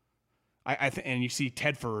 and you see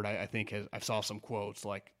Tedford, I think I saw some quotes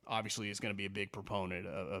like, obviously is going to be a big proponent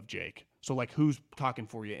of Jake. So like, who's talking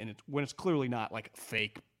for you? And when it's clearly not like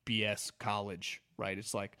fake BS college, right?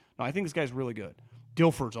 It's like, no, I think this guy's really good.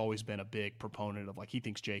 Dilford's always been a big proponent of like, he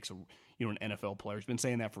thinks Jake's an NFL player. He's been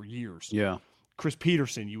saying that for years. Yeah. Chris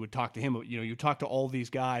Peterson, you would talk to him, you talk to all these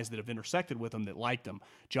guys that have intersected with him that liked him.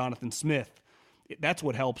 Jonathan Smith. That's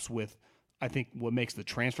what helps with, I think, what makes the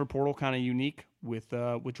transfer portal kind of unique with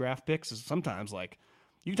draft picks is sometimes like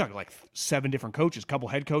you can talk to like 7 different coaches, a couple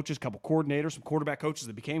head coaches, a couple coordinators, some quarterback coaches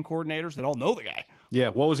that became coordinators that all know the guy. Yeah.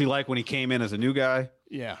 What was he like when he came in as a new guy?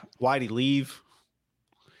 Yeah. Why'd he leave?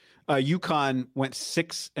 UConn went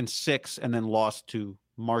 6-6 and then lost to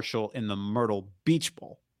Marshall in the Myrtle Beach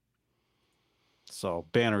Bowl. So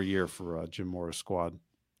banner year for Jim Moore's squad.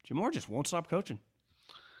 Jim Moore just won't stop coaching.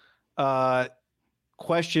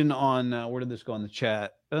 Question on where did this go in the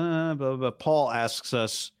chat? Paul asks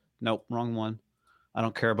us. Nope, wrong one. I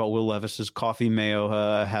don't care about Will Levis's coffee mayo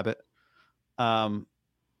habit.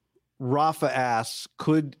 Rafa asks,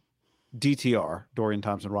 could DTR, Dorian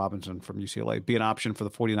Thompson-Robinson from UCLA, be an option for the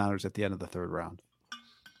 49ers at the end of the third round?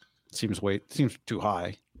 Seems too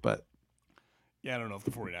high, but yeah, I don't know if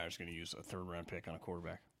the 49ers are going to use a third round pick on a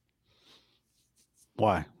quarterback.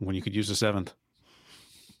 Why? When you could use a seventh.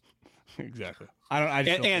 Exactly.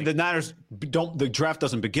 And the Niners the draft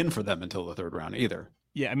doesn't begin for them until the third round either.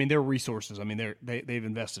 Yeah, I mean, they're resources. I mean, they've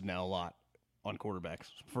invested now a lot on quarterbacks.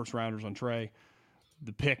 First rounders on Trey.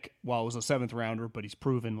 The pick, while it was a seventh rounder, but he's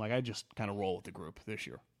proven, like, I just kind of roll with the group this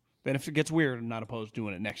year. Then if it gets weird, I'm not opposed to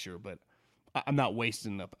doing it next year, but I'm not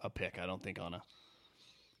wasting a pick, I don't think, on a.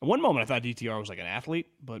 At one moment, I thought DTR was like an athlete,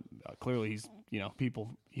 but clearly he's going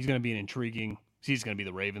to be an intriguing. He's going to be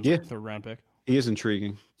the Ravens' third round pick. He is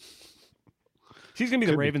intriguing. He's going to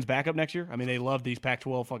be the Ravens' backup next year. I mean, they love these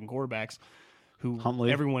Pac-12 fucking quarterbacks who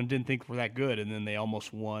everyone didn't think were that good, and then they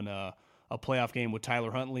almost won a playoff game with Tyler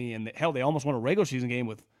Huntley, and they almost won a regular season game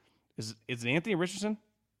with is it Anthony Richardson?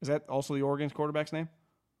 Is that also the Oregon's quarterback's name?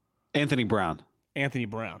 Anthony Brown,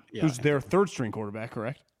 who's their third string quarterback,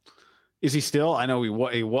 correct? Is he still? I know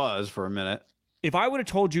he was for a minute. If I would have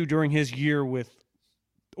told you during his year with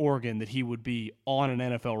Oregon that he would be on an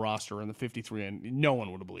NFL roster in the 53, and no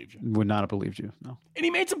one would have believed you. Would not have believed you, no. And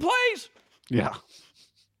he made some plays. Yeah.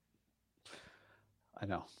 I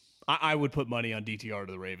know. I would put money on DTR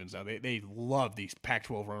to the Ravens now. They love these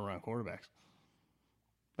Pac-12 run-around quarterbacks.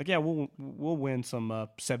 Like, yeah, we'll win some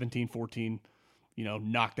 17-14,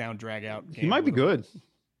 knockdown, drag-out game. He might be good.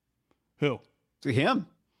 Who? Him.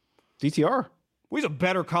 DTR. Well,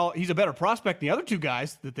 he's a better prospect than the other two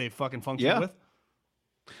guys that they fucking functioned with.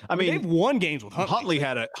 I mean, they've won games with Huntley.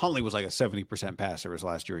 Huntley was like a 70% passer his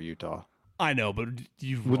last year at Utah. I know, but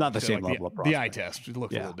you was not the same level of prospect. The eye test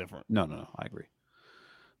looked a little different. No, I agree.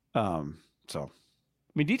 So,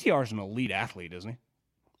 I mean, DTR is an elite athlete, isn't he?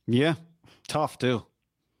 Yeah, tough too.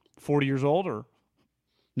 40 years old, or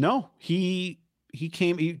no? He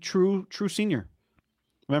came true senior.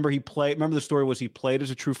 Remember the story was he played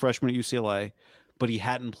as a true freshman at UCLA, but he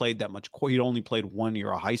hadn't played that much. He'd only played 1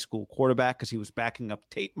 year of high school quarterback because he was backing up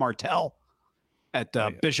Tate Martell at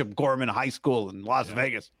Bishop Gorman High School in Las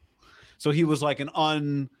Vegas. So he was like an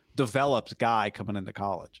undeveloped guy coming into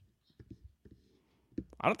college.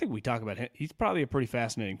 I don't think we talk about him. He's probably a pretty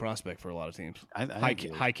fascinating prospect for a lot of teams.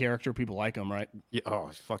 High character. People like him, right? Yeah.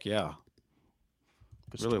 Oh, fuck yeah.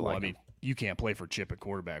 But really like him. I mean, you can't play for Chip at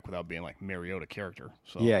quarterback without being like Mariota character.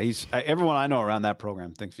 So yeah, everyone I know around that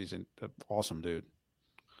program thinks he's an awesome dude.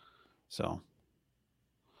 So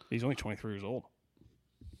he's only 23 years old.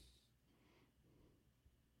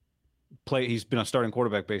 He's been a starting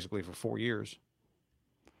quarterback basically for 4 years.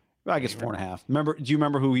 I guess 4.5. Do you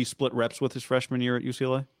remember who he split reps with his freshman year at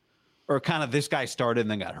UCLA? Or kind of this guy started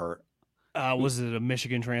and then got hurt? Was it a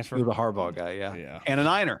Michigan transfer? He was a Harbaugh guy, yeah. And a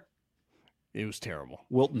Niner. It was terrible.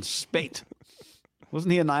 Wilton Spate.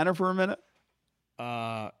 Wasn't he a Niner for a minute?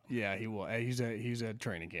 Yeah, he was. He's at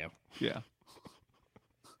training camp. Yeah.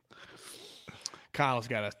 Kyle's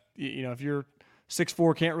got a, if you're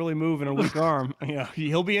 6'4", can't really move in a weak arm,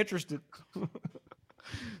 he'll be interested.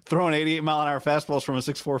 Throwing 88-mile-an-hour fastballs from a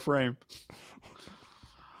 6'4" frame.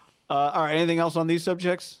 All right, anything else on these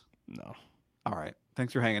subjects? No. All right.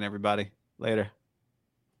 Thanks for hanging, everybody. Later.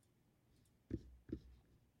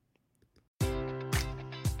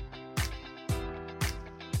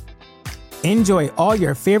 Enjoy all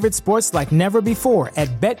your favorite sports like never before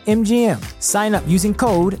at BetMGM. Sign up using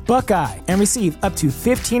code Buckeye and receive up to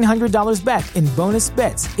 $1,500 back in bonus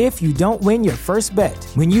bets if you don't win your first bet.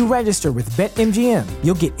 When you register with BetMGM,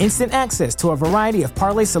 you'll get instant access to a variety of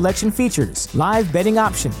parlay selection features, live betting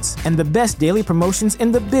options, and the best daily promotions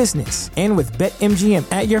in the business. And with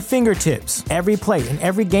BetMGM at your fingertips, every play and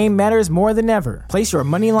every game matters more than ever. Place your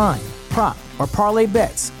money line, prop, or parlay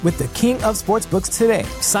bets with the king of sportsbooks today.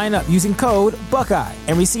 Sign up using code Buckeye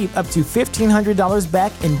and receive up to $1,500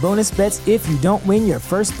 back in bonus bets if you don't win your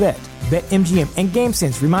first bet. BetMGM and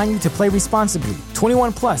GameSense remind you to play responsibly.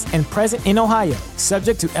 21 plus and present in Ohio,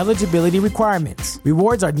 subject to eligibility requirements.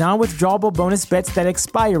 Rewards are non-withdrawable bonus bets that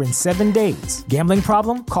expire in 7 days. Gambling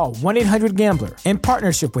problem? Call 1-800-GAMBLER. In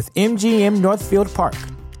partnership with MGM Northfield Park.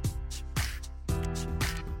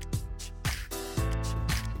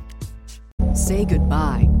 Say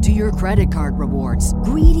goodbye to your credit card rewards.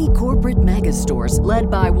 Greedy corporate mega stores, led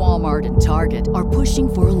by Walmart and Target, are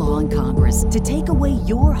pushing for a law in Congress to take away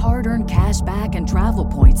your hard-earned cash back and travel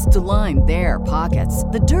points to line their pockets.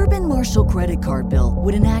 The Durbin-Marshall credit card bill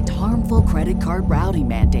would enact harmful credit card routing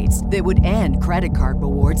mandates that would end credit card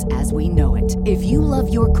rewards as we know it. If you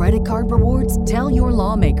love your credit card rewards, tell your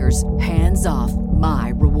lawmakers, hands off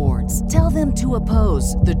my rewards. Tell them to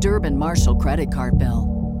oppose the Durbin Marshall credit card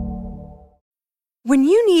bill. When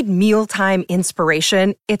you need mealtime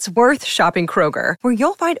inspiration, it's worth shopping Kroger, where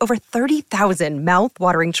you'll find over 30,000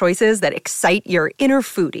 mouth-watering choices that excite your inner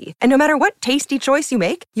foodie. And no matter what tasty choice you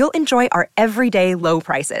make, you'll enjoy our everyday low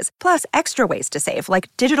prices, plus extra ways to save,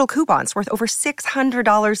 like digital coupons worth over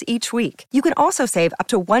 $600 each week. You can also save up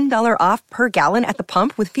to $1 off per gallon at the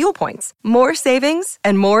pump with fuel points. More savings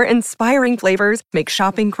and more inspiring flavors make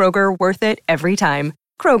shopping Kroger worth it every time.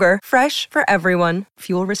 Kroger, fresh for everyone.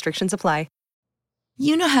 Fuel restrictions apply.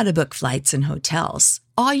 You know how to book flights and hotels.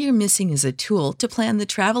 All you're missing is a tool to plan the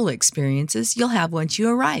travel experiences you'll have once you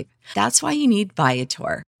arrive. That's why you need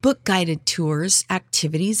Viator. Book guided tours,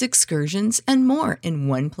 activities, excursions, and more in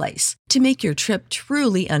one place to make your trip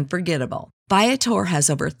truly unforgettable. Viator has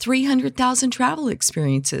over 300,000 travel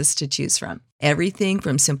experiences to choose from. Everything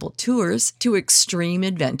from simple tours to extreme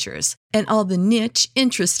adventures and all the niche,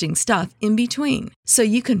 interesting stuff in between. So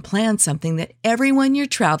you can plan something that everyone you're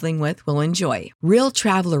traveling with will enjoy. Real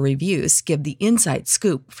traveler reviews give the inside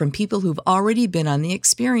scoop from people who've already been on the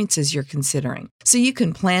experiences you're considering. So you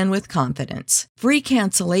can plan with confidence. Free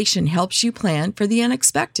cancellation helps you plan for the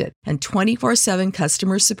unexpected. And 24/7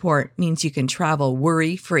 customer support means you can travel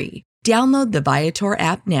worry-free. Download the Viator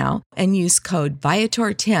app now and use code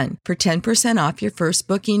Viator10 for 10% off your first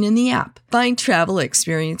booking in the app. Find travel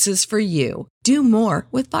experiences for you. Do more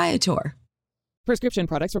with Viator. Prescription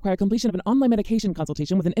products require completion of an online medication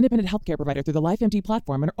consultation with an independent healthcare provider through the LifeMD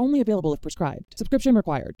platform and are only available if prescribed. Subscription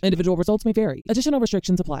required. Individual results may vary. Additional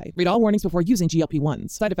restrictions apply. Read all warnings before using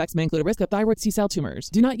GLP-1s. Side effects may include a risk of thyroid C-cell tumors.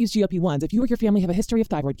 Do not use GLP-1s if you or your family have a history of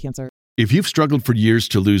thyroid cancer. If you've struggled for years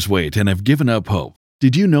to lose weight and have given up hope,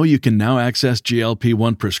 did you know you can now access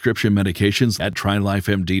GLP-1 prescription medications at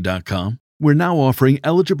TryLifeMD.com? We're now offering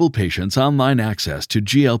eligible patients online access to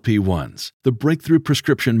GLP-1s, the breakthrough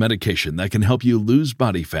prescription medication that can help you lose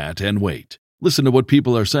body fat and weight. Listen to what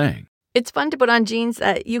people are saying. It's fun to put on jeans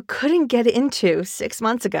that you couldn't get into 6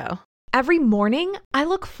 months ago. Every morning, I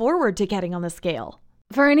look forward to getting on the scale.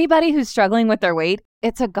 For anybody who's struggling with their weight,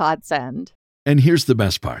 it's a godsend. And here's the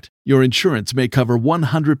best part. Your insurance may cover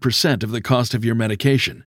 100% of the cost of your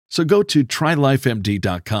medication. So go to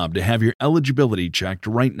TryLifeMD.com to have your eligibility checked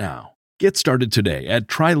right now. Get started today at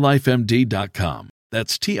TryLifeMD.com.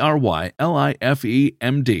 That's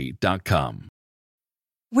TryLifeMD.com.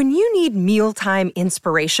 When you need mealtime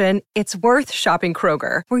inspiration, it's worth shopping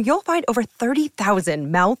Kroger, where you'll find over 30,000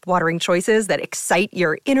 mouth-watering choices that excite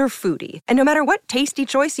your inner foodie. And no matter what tasty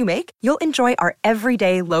choice you make, you'll enjoy our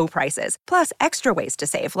everyday low prices, plus extra ways to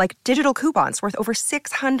save, like digital coupons worth over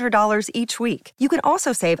 $600 each week. You can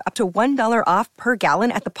also save up to $1 off per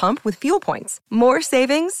gallon at the pump with fuel points. More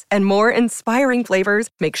savings and more inspiring flavors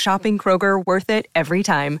make shopping Kroger worth it every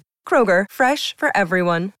time. Kroger, fresh for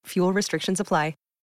everyone. Fuel restrictions apply.